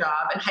do your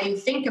job and how you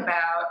think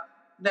about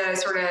the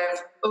sort of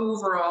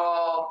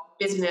overall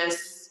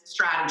business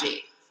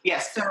strategy.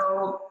 Yes.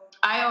 So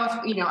I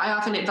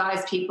often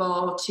advise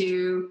people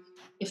to,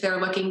 if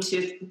they're looking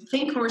to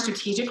think more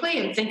strategically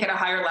and think at a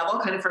higher level,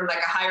 kind of from like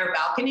a higher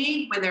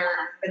balcony when they're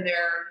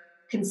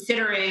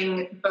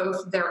considering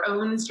both their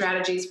own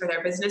strategies for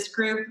their business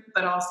group,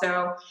 but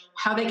also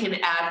how they can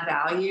add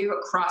value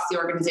across the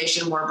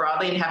organization more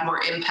broadly and have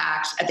more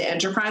impact at the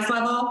enterprise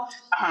level.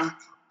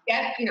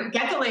 Get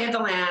the lay of the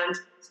land,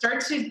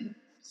 start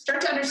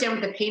to understand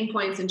what the pain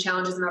points and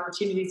challenges and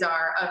opportunities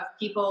are of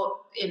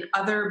people in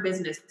other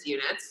business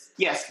units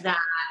that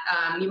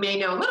you may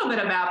know a little bit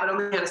about, but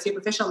only on a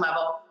superficial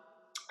level.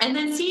 And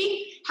then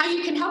see how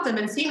you can help them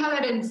and see how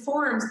that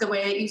informs the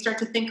way you start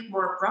to think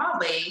more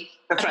broadly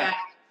about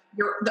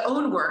the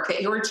own work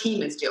that your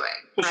team is doing.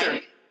 For right? sure.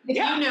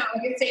 If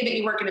let's say that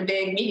you work in a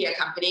big media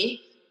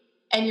company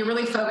and you're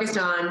really focused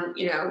on,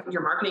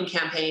 your marketing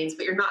campaigns,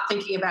 but you're not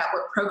thinking about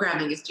what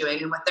programming is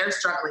doing and what they're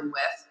struggling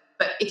with.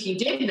 But if you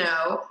did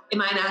know, it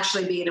might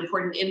actually be an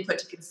important input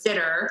to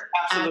consider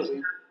as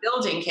you're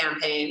building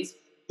campaigns.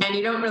 and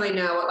you don't really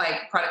know what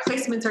like product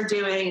placements are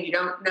doing, you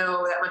don't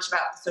know that much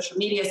about the social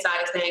media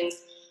side of things,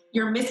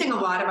 you're missing a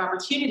lot of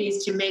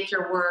opportunities to make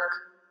your work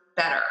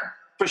better.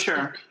 For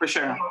sure.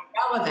 More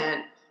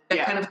relevant,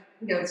 that kind of,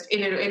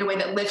 in a way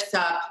that lifts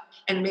up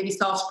and maybe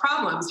solves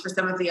problems for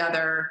some of the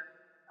other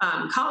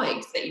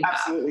colleagues that you have.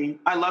 Absolutely.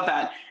 I love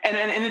that. And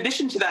in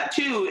addition to that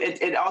too,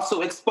 it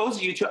also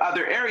exposes you to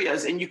other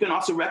areas, and you can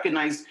also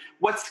recognize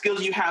what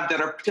skills you have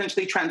that are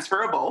potentially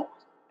transferable,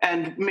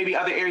 and maybe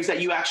other areas that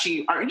you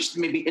actually are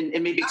interested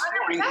in maybe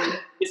exploring.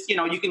 It's,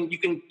 you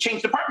can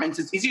change departments.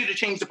 It's easier to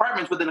change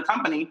departments within a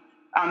company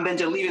than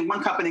to leaving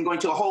one company and going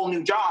to a whole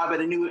new job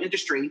at a new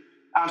industry.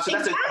 So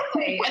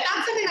exactly. And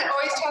that's something I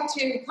always talk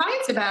to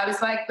clients about is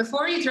like,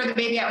 before you throw the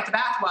baby out with the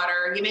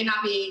bathwater, you may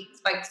not be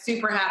like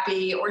super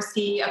happy or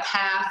see a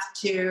path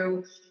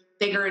to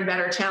bigger and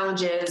better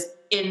challenges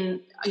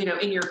in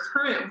your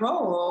current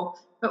role,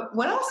 but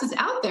what else is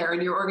out there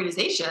in your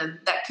organization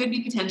that could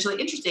be potentially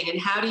interesting? And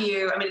how do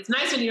you, it's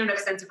nice when you don't have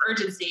a sense of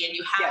urgency and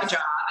you have a job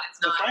and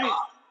it's not right.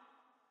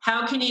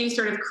 How can you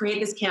sort of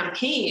create this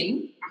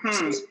campaign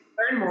to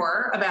learn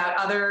more about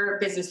other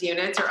business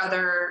units or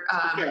other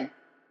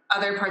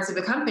parts of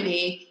the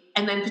company,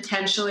 and then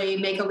potentially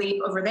make a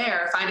leap over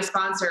there, find a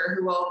sponsor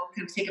who will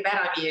kind of take a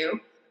bet on you,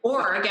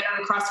 or get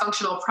on a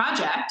cross-functional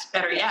project,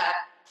 better yet,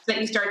 so that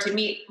you start to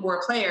meet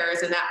more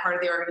players in that part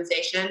of the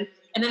organization.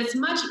 And then it's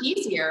much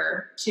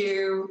easier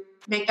to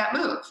make that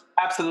move.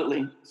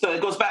 Absolutely. So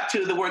it goes back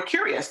to the word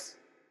curious,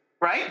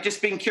 right?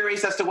 Just being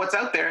curious as to what's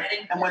out there.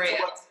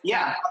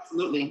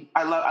 Absolutely.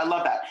 I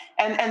love that.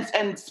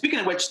 And speaking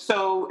of which,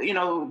 so,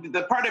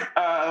 the part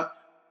of,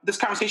 this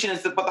conversation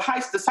is about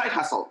the side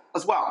hustle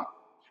as well.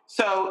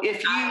 So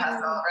if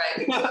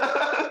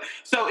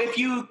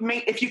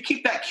you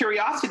keep that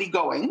curiosity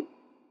going,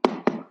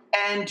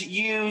 and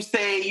you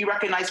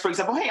recognize, for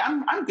example, hey,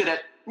 I'm good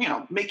at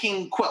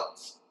making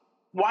quilts.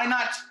 Why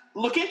not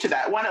look into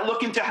that? Why not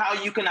look into how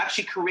you can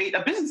actually create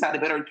a business out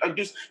of it, or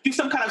do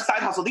some kind of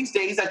side hustle? These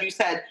days, as you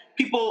said,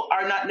 people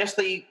are not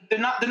necessarily they're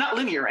not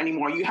linear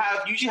anymore. You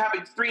usually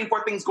having 3 and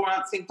 4 things going on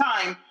at the same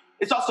time.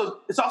 It's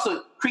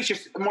also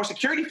creates more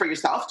security for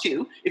yourself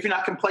too, if you're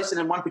not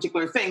complacent in one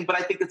particular thing. But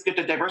I think it's good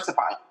to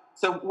diversify.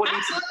 So what do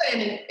you think?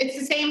 Absolutely. It's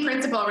the same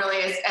principle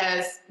really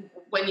as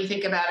when you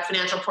think about a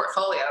financial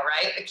portfolio,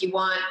 right? Like you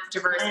want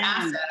diverse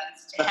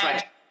assets to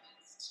hedge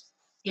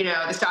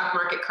against, the stock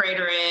market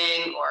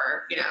cratering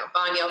or,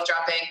 bond yields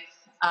dropping.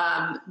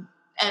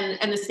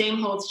 And the same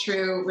holds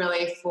true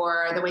really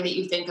for the way that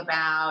you think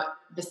about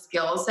the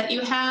skills that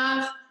you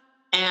have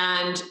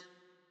and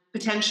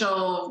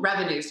potential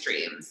revenue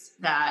streams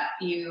that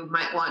you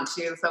might want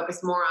to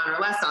focus more on or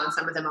less on,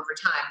 some of them over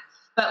time.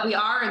 But we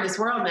are in this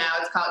world now,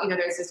 it's called,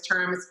 there's this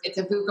term, it's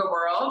a VUCA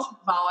world,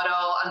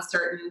 volatile,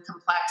 uncertain,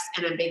 complex,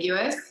 and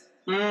ambiguous.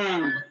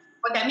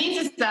 What that means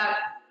is that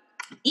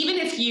even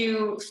if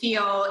you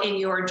feel in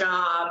your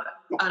job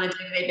on a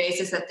day-to-day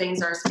basis that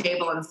things are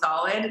stable and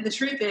solid, the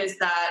truth is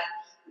that,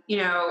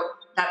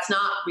 that's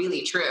not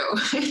really true.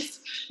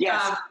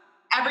 Yes.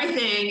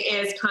 Everything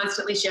is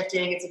constantly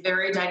shifting. It's a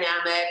very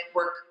dynamic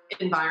work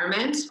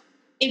environment.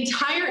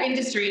 Entire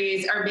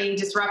industries are being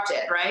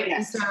disrupted, right?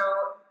 Yes. And so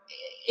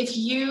if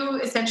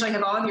you essentially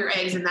have all of your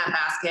eggs in that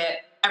basket,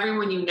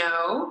 everyone you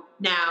know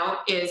now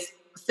is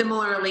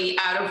similarly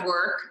out of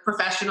work,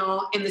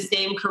 professional, in the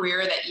same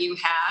career that you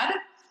had,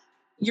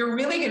 you're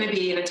really going to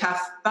be in a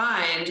tough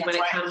bind when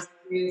it comes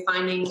to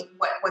finding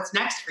what's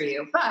next for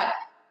you. But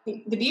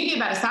the beauty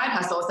about a side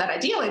hustle is that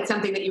ideally it's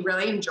something that you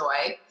really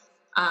enjoy.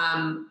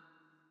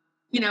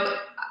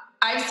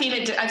 I've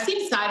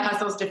seen side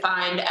hustles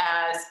defined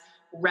as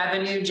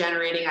revenue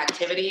generating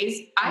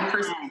activities. I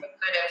personally kind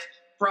of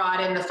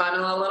broaden the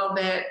funnel a little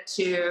bit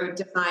to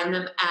define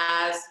them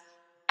as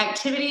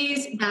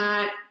activities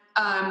that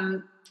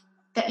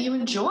you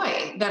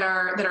enjoy, that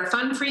are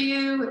fun for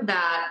you,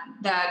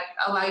 that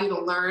allow you to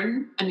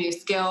learn a new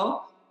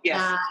skill,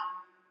 that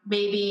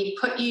maybe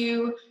put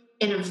you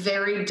in a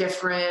very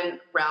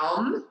different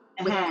realm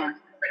with different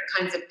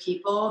kinds of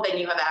people than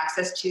you have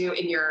access to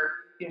in your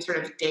sort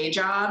of day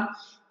job,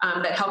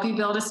 that help you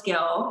build a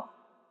skill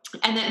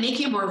and that make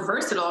you more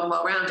versatile and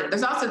well-rounded.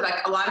 There's also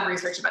like a lot of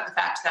research about the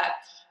fact that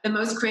the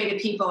most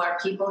creative people are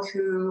people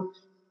who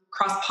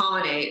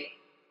cross-pollinate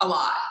a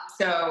lot.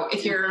 So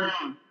if you're,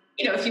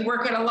 if you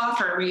work at a law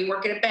firm or you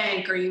work at a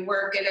bank or you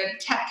work at a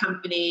tech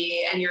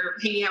company and you're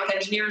hanging out with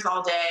engineers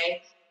all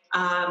day,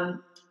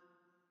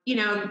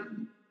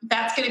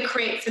 that's going to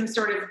create some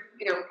sort of,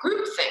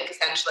 group think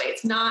essentially.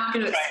 It's not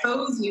going to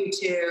expose you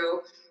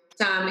to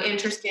some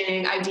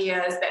interesting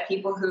ideas that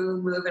people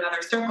who move in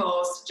other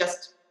circles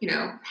just,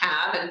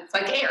 have. And it's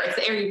like air. It's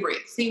the air you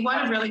breathe. So you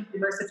want to really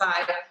diversify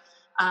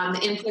the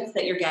inputs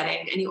that you're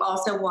getting. And you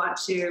also want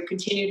to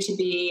continue to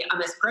be on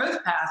this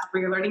growth path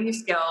where you're learning new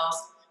skills.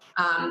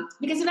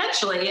 Because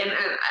eventually, and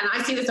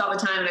I see this all the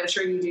time, and I'm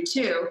sure you do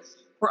too,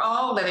 we're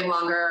all living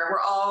longer. We're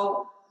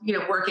all,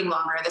 working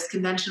longer. This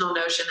conventional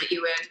notion that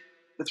you would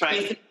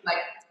basically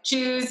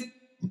choose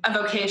a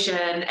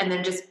vocation and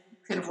then just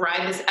kind of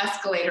ride this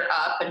escalator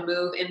up and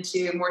move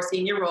into more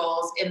senior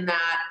roles in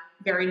that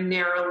very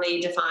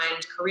narrowly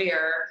defined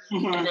career,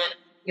 Mm-hmm. and then,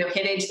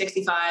 hit age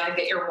 65 and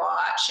get your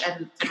watch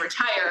and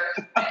retire.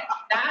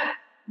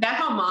 That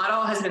whole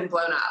model has been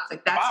blown up.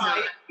 Like that's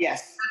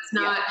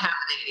not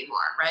happening anymore.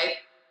 Right.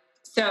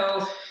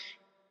 So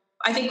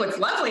I think what's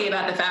lovely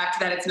about the fact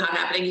that it's not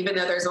happening, even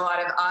though there's a lot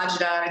of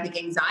agita, I think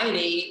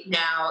anxiety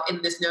now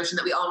in this notion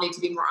that we all need to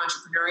be more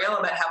entrepreneurial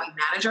about how we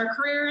manage our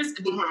careers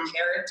and be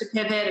prepared to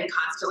pivot and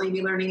constantly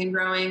be learning and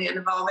growing and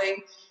evolving,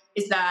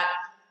 is that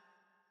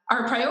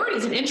our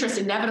priorities and interests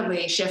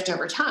inevitably shift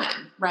over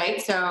time,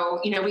 right? So,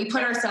 we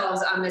put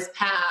ourselves on this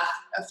path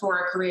for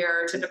a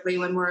career typically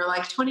when we're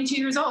like 22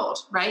 years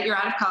old, right? You're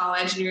out of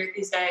college and you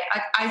say,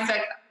 I'm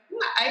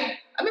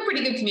a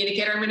pretty good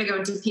communicator. I'm going to go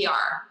into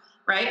PR.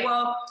 Right.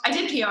 Well, I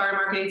did PR and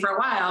marketing for a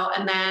while,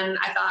 and then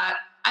I thought,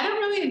 I don't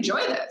really enjoy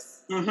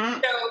this.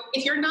 Mm-hmm. So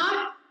if you're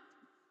not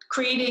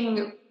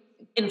creating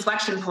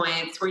inflection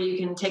points where you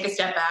can take a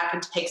step back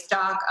and take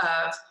stock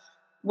of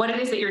what it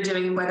is that you're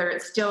doing, whether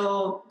it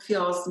still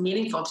feels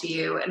meaningful to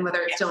you and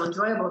whether it's still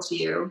enjoyable to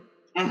you,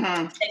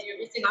 and you're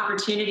missing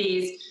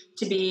opportunities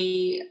to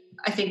be,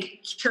 I think,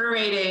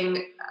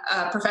 curating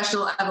a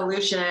professional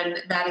evolution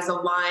that is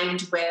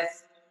aligned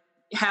with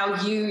how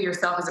you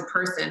yourself as a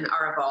person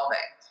are evolving.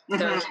 So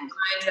to find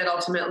that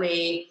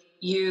ultimately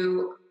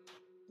you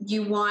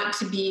want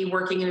to be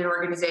working in an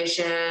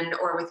organization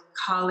or with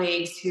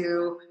colleagues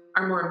who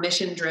are more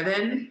mission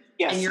driven,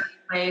 and you're in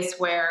a place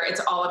where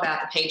it's all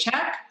about the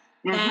paycheck.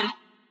 And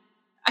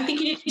I think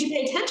you need to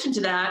pay attention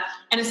to that.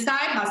 And a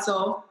side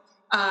hustle,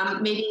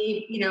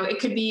 maybe, it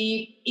could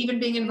be even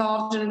being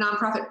involved in a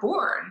nonprofit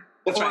board.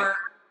 That's or right.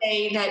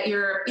 say that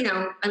you're,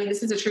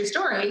 this is a true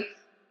story.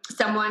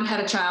 Someone had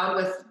a child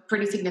with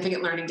pretty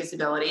significant learning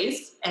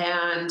disabilities,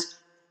 and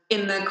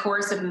in the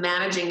course of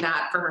managing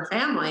that for her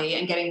family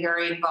and getting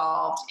very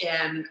involved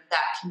in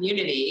that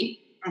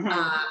community,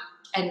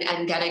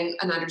 and getting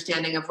an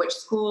understanding of which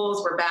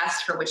schools were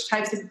best for which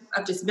types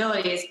of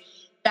disabilities,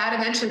 that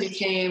eventually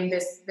became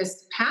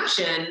this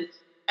passion.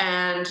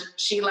 And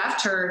she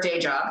left her day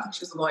job.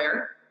 She was a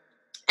lawyer.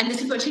 And this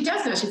is what she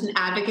does now. She's an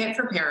advocate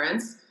for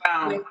parents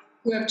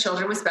who have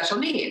children with special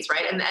needs,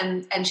 right?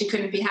 And she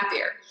couldn't be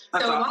happier.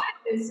 That's so awesome. A lot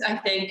is, I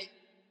think,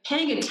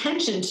 paying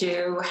attention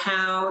to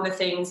how the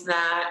things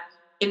that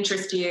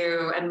interest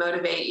you and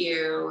motivate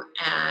you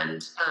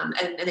and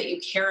that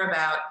you care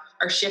about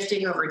are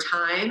shifting over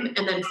time,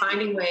 and then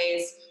finding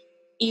ways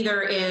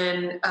either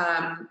in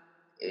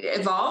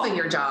evolving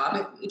your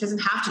job. It doesn't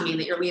have to mean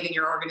that you're leaving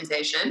your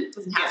organization. It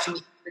doesn't have to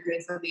mean you're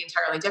doing something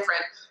entirely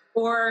different,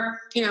 or,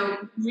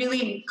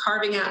 really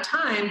carving out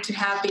time to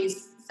have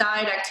these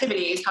side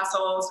activities,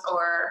 hustles,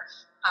 or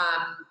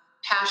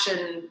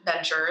passion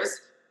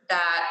ventures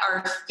that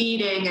are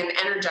feeding and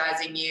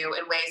energizing you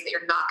in ways that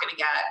you're not going to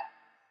get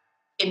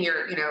in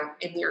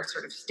your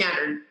sort of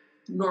standard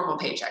normal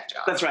paycheck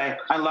job. That's right.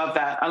 I love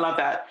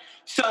that.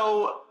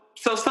 So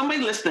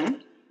somebody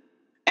listening,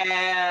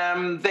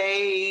 and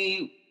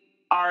they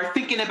are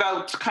thinking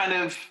about kind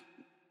of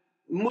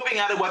moving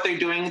out of what they're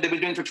doing. They've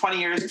been doing for 20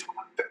 years,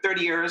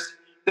 30 years.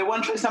 They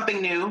want to try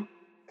something new.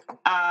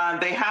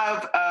 They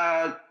have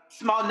a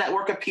small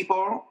network of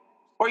people,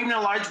 or even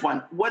a large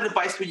one. What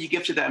advice would you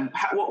give to them?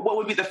 What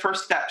would be the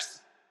first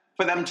steps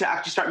for them to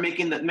actually start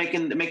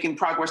making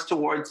progress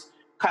towards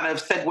kind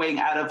of segueing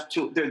out of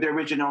to their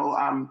original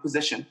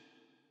position?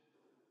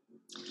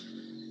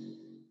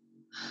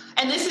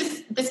 And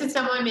this is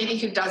someone maybe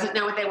who doesn't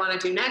know what they want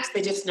to do next.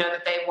 They just know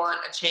that they want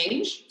a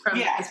change from.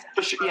 Yes,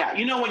 for sure. Yeah,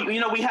 we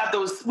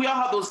all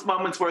have those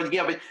moments where you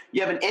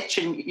have an itch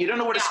and you don't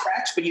know where to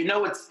scratch, but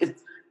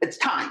it's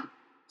time.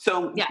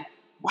 So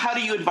how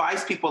do you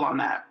advise people on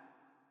that?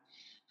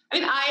 I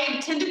mean, I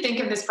tend to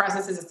think of this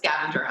process as a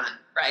scavenger hunt,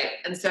 right?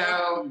 And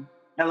so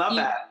I love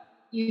that.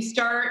 You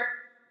start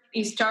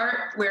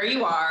where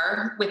you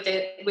are with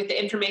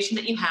the information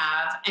that you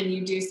have, and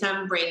you do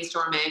some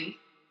brainstorming.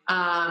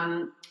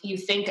 You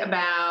think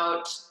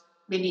about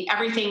maybe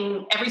every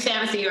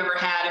fantasy you ever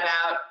had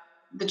about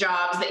the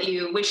jobs that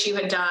you wish you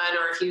had done,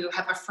 or if you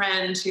have a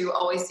friend who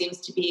always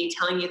seems to be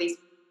telling you these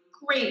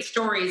great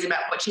stories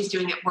about what she's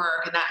doing at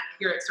work, and that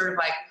you're sort of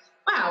like,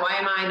 wow, why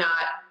am I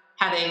not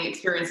having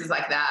experiences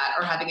like that,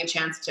 or having a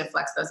chance to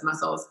flex those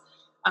muscles?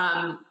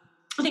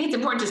 I think it's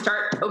important to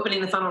start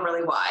opening the funnel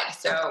really wide.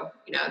 So,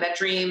 that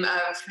dream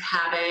of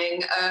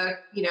having a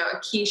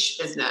quiche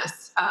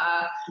business,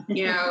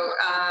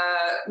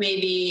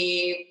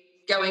 maybe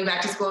going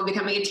back to school and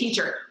becoming a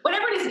teacher,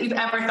 whatever it is that you've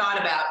ever thought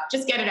about,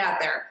 just get it out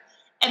there.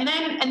 And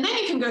then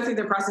you can go through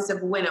the process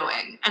of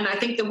winnowing. And I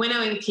think the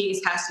winnowing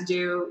piece has to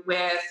do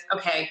with,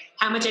 okay,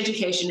 how much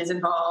education is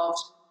involved?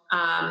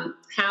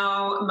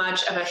 How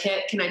much of a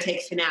hit can I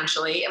take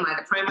financially? Am I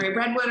the primary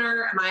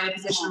breadwinner? Am I in a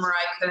position where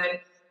I could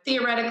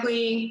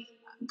theoretically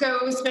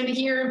go spend a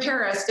year in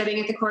Paris studying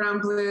at the Cordon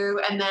Bleu,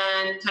 and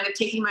then kind of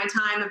taking my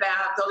time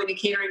about building a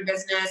catering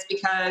business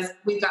because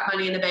we've got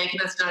money in the bank and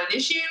that's not an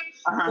issue?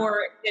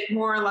 Or is it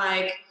more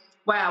like,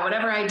 wow,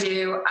 whatever I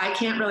do, I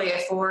can't really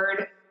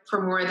afford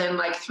for more than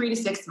like 3 to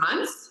 6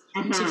 months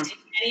to take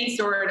any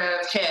sort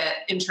of hit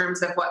in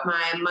terms of what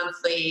my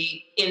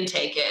monthly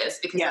intake is,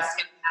 because that's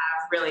going to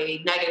have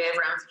really negative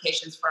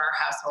ramifications for our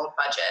household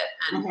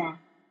budget.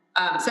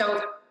 And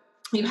so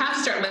you have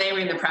to start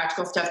layering the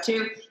practical stuff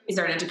too. Is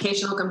there an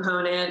educational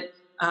component?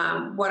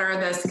 What are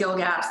the skill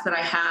gaps that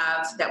I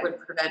have that would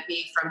prevent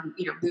me from,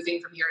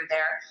 moving from here to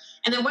there?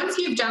 And then once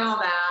you've done all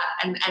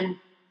that, and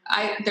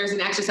there's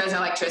an exercise I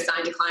like to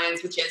assign to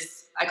clients, which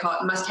is, I call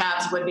it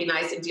must-haves, would be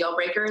nice, and deal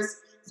breakers.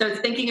 So it's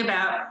thinking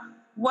about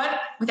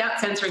without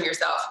censoring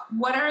yourself,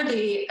 what are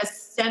the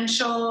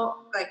essential,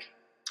 like,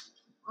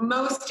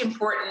 most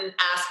important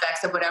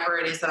aspects of whatever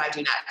it is that I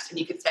do next? And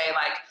you could say,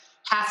 like,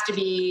 has to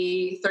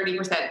be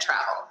 30%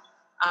 travel.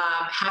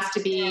 Has to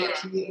be a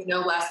commute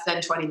no less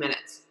than 20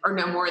 minutes or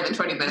no more than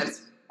 20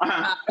 minutes.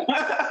 I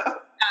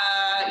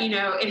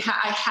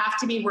have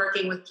to be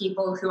working with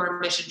people who are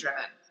mission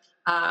driven.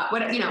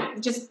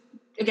 Just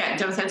again,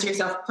 don't censor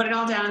yourself. Put it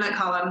all down in that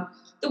column.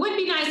 The would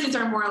be nices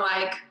are more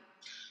like,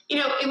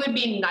 it would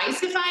be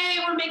nice if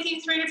I were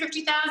making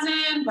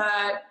 $350,000,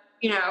 but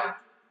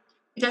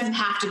it doesn't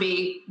have to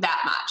be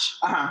that much.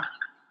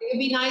 It would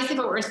be nice if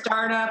it were a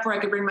startup where I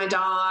could bring my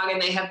dog and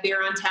they have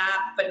beer on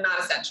tap, but not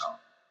essential.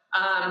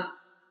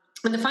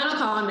 And the final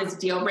column is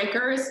deal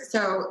breakers.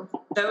 So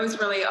those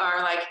really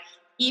are like,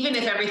 even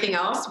if everything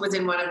else was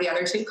in one of the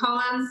other two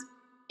columns,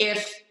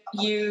 if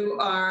you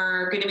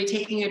are going to be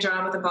taking a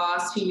job with a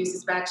boss who you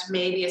suspect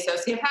may be a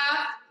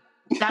sociopath,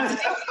 that's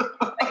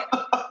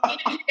even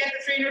if you get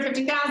the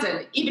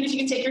 350,000, even if you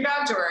can take your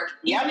dog to work,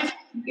 even if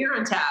you're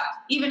on tap,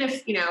 even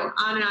if,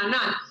 on and on and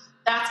on,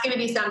 that's going to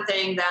be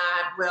something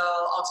that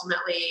will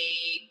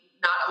ultimately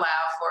not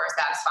allow for a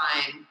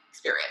satisfying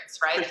experience,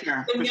 right? For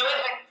sure. So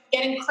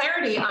getting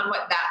clarity on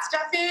what that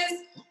stuff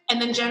is,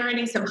 and then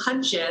generating some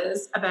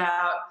hunches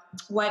about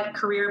what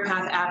career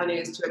path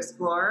avenues to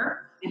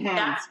explore.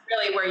 That's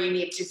really where you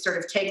need to sort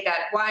of take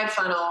that wide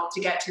funnel to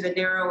get to the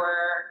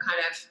narrower kind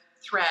of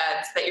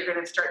threads that you're going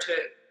to start to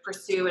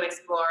pursue and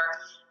explore.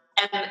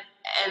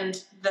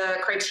 And the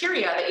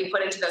criteria that you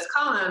put into those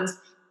columns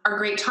are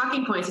great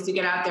talking points as you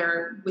get out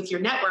there with your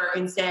network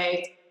and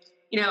say,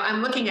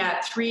 I'm looking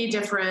at 3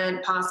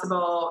 different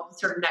possible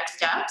sort of next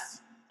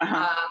steps.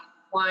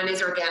 One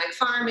is organic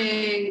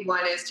farming,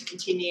 one is to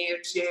continue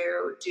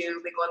to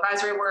do legal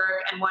advisory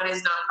work, and one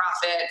is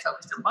nonprofit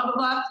focused on blah, blah,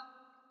 blah.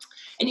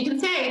 And you can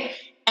say,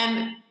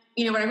 and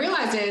what I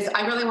realized is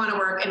I really want to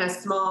work in a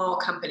small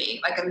company,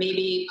 like a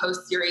maybe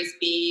post-Series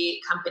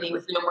B company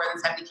with no more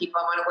than 70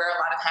 people. I want to wear a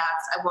lot of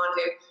hats. I want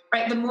to,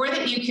 right? The more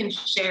that you can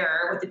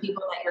share with the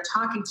people that you're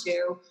talking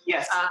to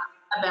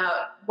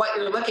about what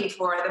you're looking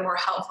for, the more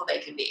helpful they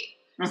can be.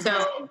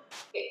 So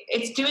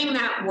it's doing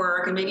that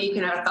work, and maybe you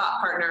can have a thought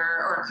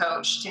partner or a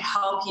coach to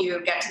help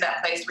you get to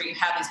that place where you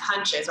have these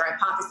hunches or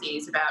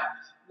hypotheses about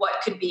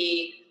what could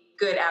be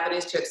good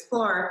avenues to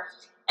explore.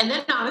 And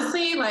then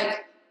honestly,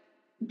 like,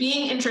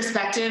 being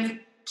introspective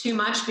too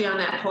much beyond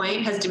that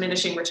point has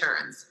diminishing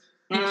returns.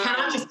 You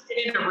cannot just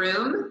sit in a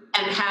room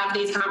and have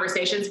these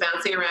conversations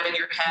bouncing around in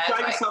your head.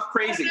 Drive yourself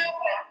crazy.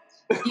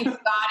 You've got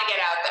to get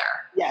out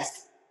there.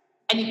 Yes.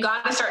 And you've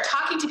got to start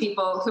talking to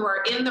people who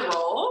are in the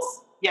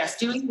roles,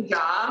 doing the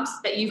jobs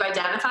that you've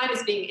identified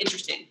as being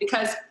interesting.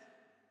 Because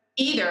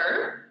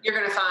either you're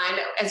going to find,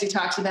 as you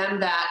talk to them,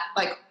 that,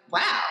 like,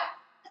 wow,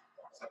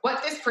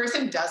 what this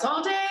person does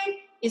all day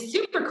is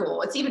super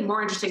cool. It's even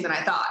more interesting than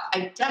I thought.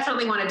 I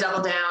definitely want to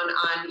double down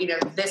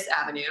on, this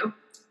avenue.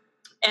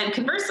 And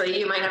conversely,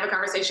 you might have a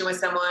conversation with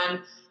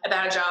someone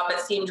about a job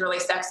that seemed really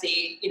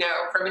sexy,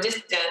 from a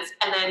distance.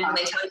 And then when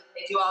they tell you what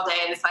they do all day,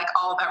 and it's like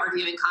all about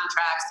reviewing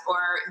contracts or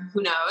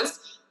who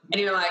knows, and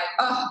you're like,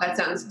 oh, that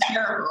sounds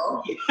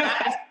terrible.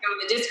 That has to go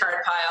in the discard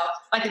pile.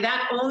 Like,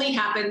 that only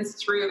happens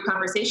through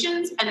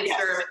conversations and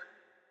experiments.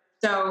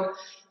 So,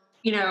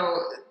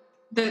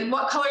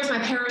 what color is my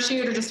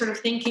parachute, or just sort of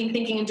thinking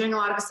and doing a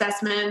lot of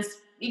assessments.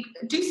 You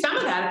do some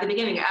of that at the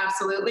beginning,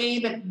 absolutely,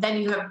 but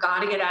then you have got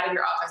to get out of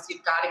your office.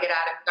 You've got to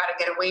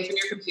get away from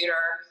your computer,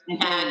 and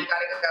you've got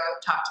to go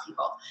talk to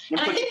people. And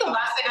I think the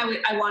last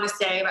thing I want to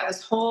say about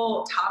this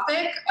whole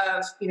topic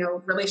of,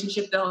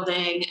 relationship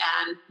building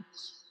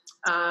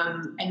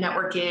and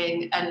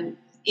networking and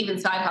even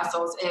side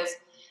hustles is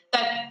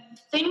that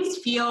things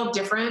feel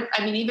different.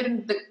 I mean,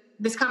 even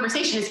this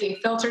conversation is being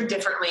filtered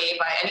differently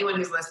by anyone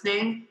who's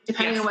listening,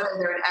 depending on whether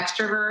they're an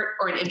extrovert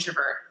or an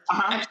introvert.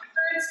 Extroverts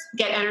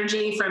get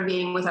energy from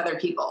being with other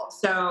people.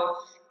 So,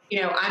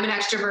 I'm an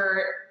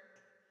extrovert.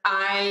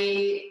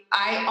 I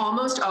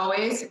almost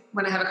always,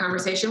 when I have a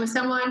conversation with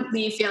someone,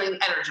 leave feeling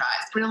energized.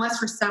 I mean, unless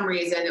for some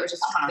reason it was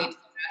just a complete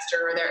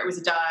disaster, or it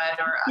was done,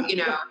 or,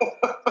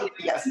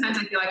 sometimes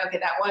I feel like, okay,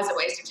 that was a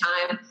waste of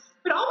time.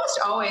 But almost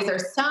always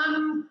there's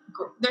some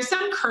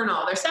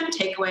kernel, there's some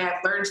takeaway.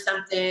 I've learned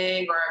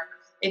something, or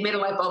it made a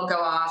light bulb go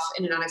off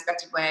in an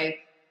unexpected way.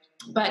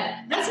 But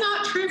that's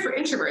not true for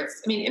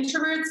introverts. I mean,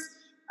 introverts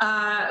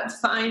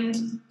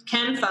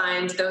can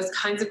find those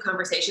kinds of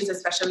conversations,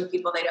 especially with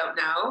people they don't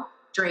know,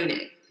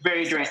 draining.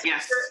 Very draining,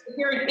 yes. If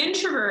you're an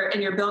introvert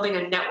and you're building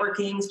a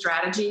networking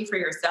strategy for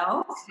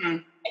yourself,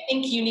 I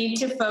think you need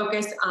to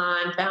focus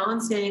on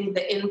balancing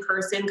the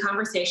in-person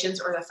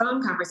conversations or the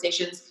phone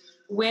conversations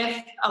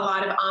with a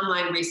lot of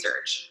online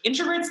research.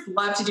 Introverts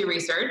love to do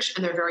research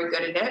and they're very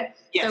good at it.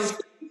 Yes. So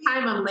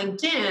time on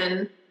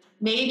LinkedIn,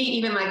 maybe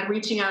even like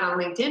reaching out on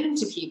LinkedIn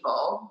to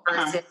people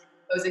versus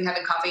posing,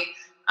 having coffee,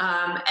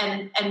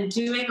 and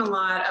doing a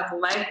lot of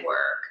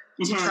legwork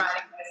to try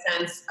to get a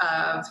sense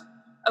of,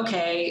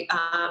 okay,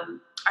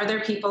 are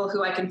there people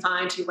who I can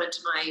find who went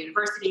to my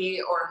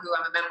university or who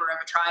I'm a member of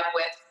a tribe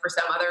with for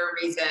some other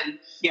reason,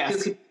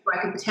 who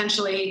I could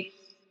potentially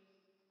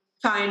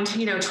find,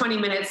 20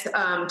 minutes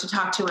to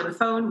talk to on the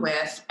phone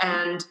with,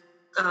 and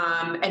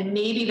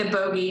maybe the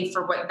bogey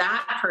for what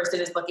that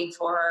person is looking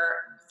for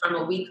on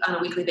a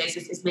weekly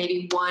basis is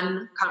maybe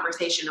one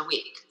conversation a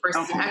week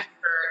versus an expert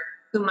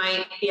who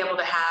might be able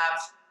to have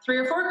 3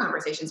 or 4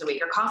 conversations a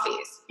week or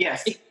coffees.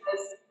 Yes. Because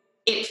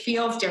it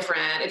feels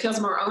different. It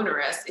feels more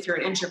onerous if you're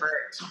an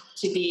introvert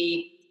to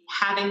be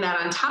having that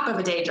on top of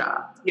a day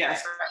job.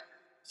 Yes.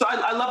 So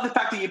I love the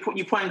fact that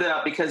you pointed it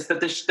out, because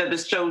that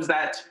this shows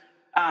that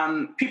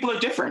people are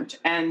different,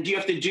 and you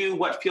have to do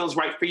what feels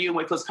right for you and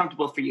what feels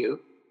comfortable for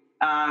you.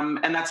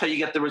 And that's how you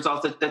get the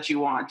results that you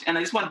want. And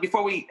I just want,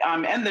 before we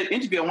end the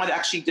interview, I want to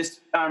actually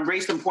just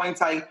raise some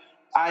points. I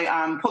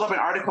pulled up an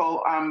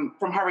article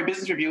from Harvard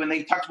Business Review, and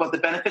they talked about the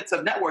benefits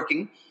of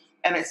networking.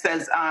 And it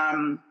says,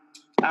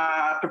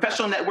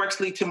 professional networks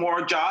lead to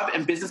more job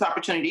and business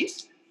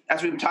opportunities,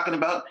 as we've been talking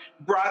about,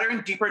 broader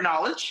and deeper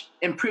knowledge,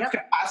 improved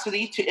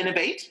capacity to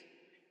innovate,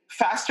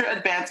 faster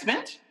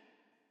advancement,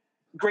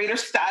 greater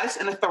status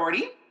and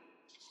authority,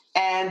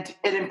 and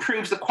it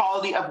improves the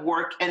quality of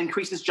work and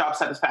increases job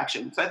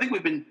satisfaction. So I think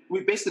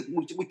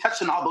we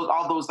touched on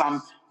all those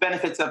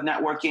benefits of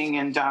networking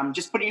and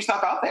just putting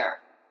yourself out there.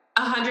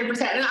 100%.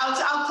 And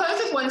I'll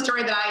close with one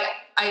story that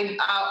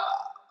I'll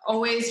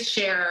always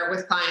share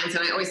with clients,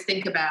 and I always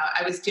think about.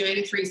 I was doing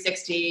a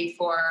 360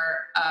 for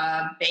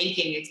a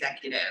banking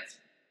executive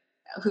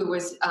who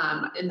was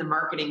in the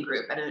marketing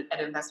group at an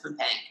investment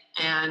bank.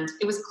 And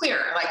it was clear,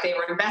 like, they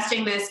were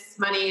investing this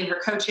money in her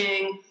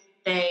coaching.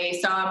 They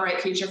saw a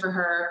bright future for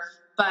her.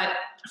 But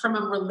from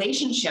a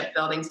relationship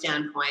building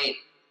standpoint,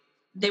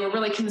 they were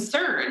really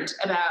concerned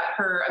about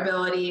her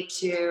ability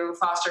to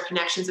foster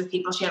connections with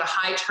people. She had a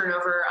high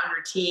turnover on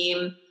her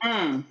team.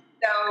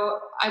 So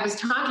I was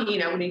talking,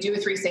 when you do a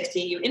 360,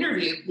 you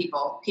interview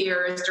people,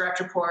 peers, direct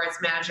reports,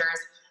 managers.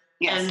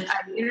 Yes. And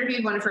I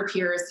interviewed one of her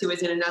peers who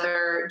was in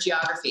another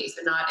geography,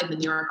 so not in the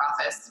New York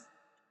office.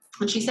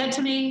 And she said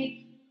to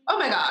me, oh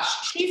my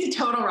gosh, she's a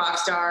total rock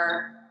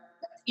star.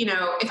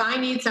 If I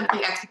need something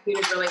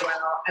executed really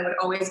well, I would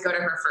always go to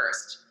her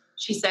first.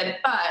 She said,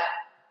 but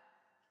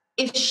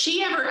if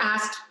she ever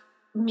asked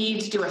me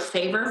to do a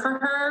favor for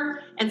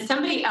her, and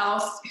somebody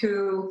else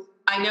who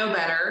I know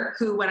better,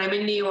 who when I'm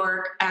in New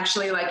York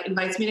actually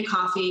invites me to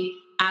coffee,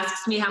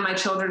 asks me how my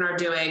children are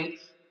doing,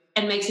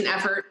 and makes an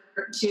effort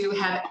to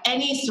have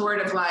any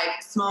sort of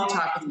small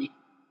talk with me,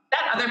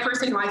 that other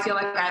person who I feel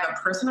like I have a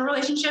personal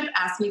relationship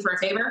asks me for a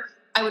favor,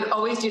 I would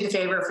always do the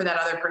favor for that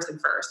other person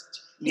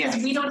first.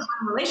 Because we don't have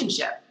a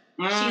relationship.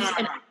 She's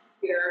an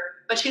educator,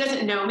 but she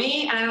doesn't know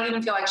me, and I don't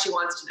even feel like she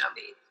wants to know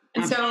me.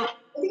 And so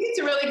I think it's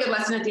a really good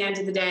lesson at the end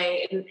of the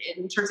day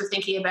in terms of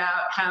thinking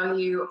about how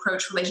you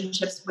approach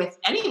relationships with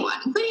anyone,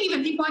 including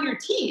even people on your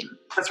team.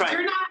 That's right. If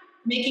you're not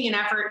making an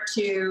effort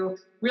to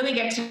really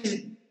get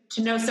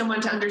to know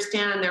someone, to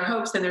understand their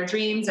hopes and their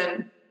dreams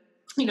and,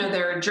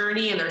 their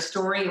journey and their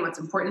story and what's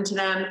important to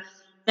them,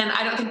 then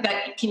I don't think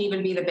that can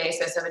even be the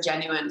basis of a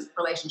genuine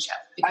relationship.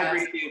 Because I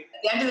agree with you.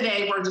 At the end of the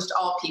day, we're just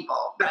all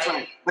people. That's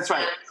right. That's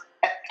right.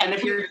 And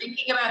if you're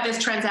thinking about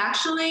this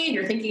transactionally, and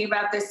you're thinking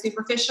about this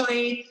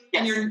superficially,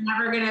 then you're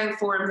never going to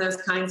form those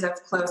kinds of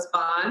close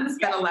bonds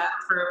that allow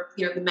for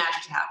the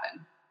magic to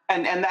happen.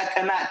 And that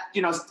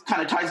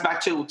kind of ties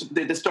back to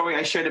the story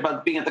I shared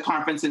about being at the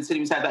conference and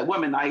sitting beside that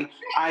woman.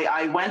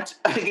 I went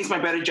against my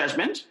better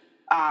judgment.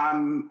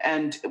 And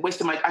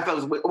I thought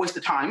it was a waste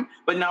of time,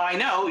 but now I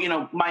know,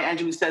 Maya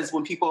Angelou says,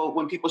 when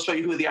people show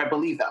you who they are,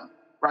 believe them.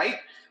 Right.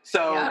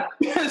 So,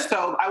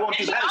 so I won't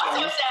do that. She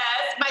also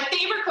says, my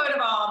favorite quote of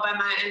all by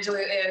Maya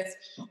Angelou is,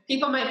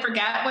 people might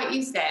forget what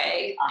you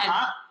say and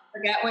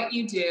forget what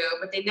you do,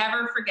 but they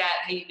never forget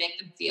how you make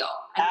them feel.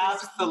 And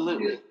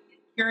absolutely. Who's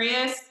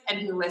curious and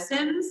who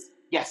listens.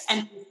 Yes.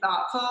 And be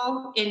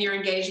thoughtful in your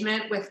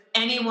engagement with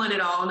anyone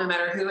at all, no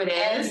matter who it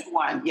is.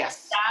 Anyone,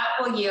 yes.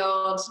 That will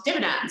yield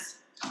dividends.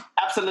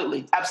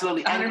 Absolutely.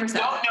 Absolutely. 100%.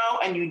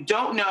 And you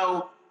don't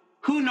know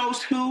who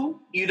knows who.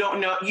 You don't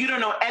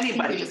know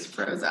anybody. You just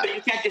froze up. So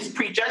you can't just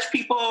prejudge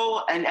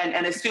people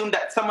and assume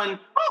that someone,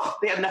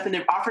 they have nothing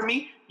to offer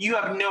me. You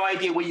have no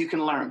idea what you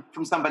can learn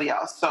from somebody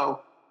else.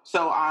 So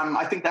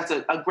I think that's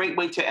a great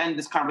way to end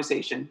this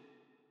conversation.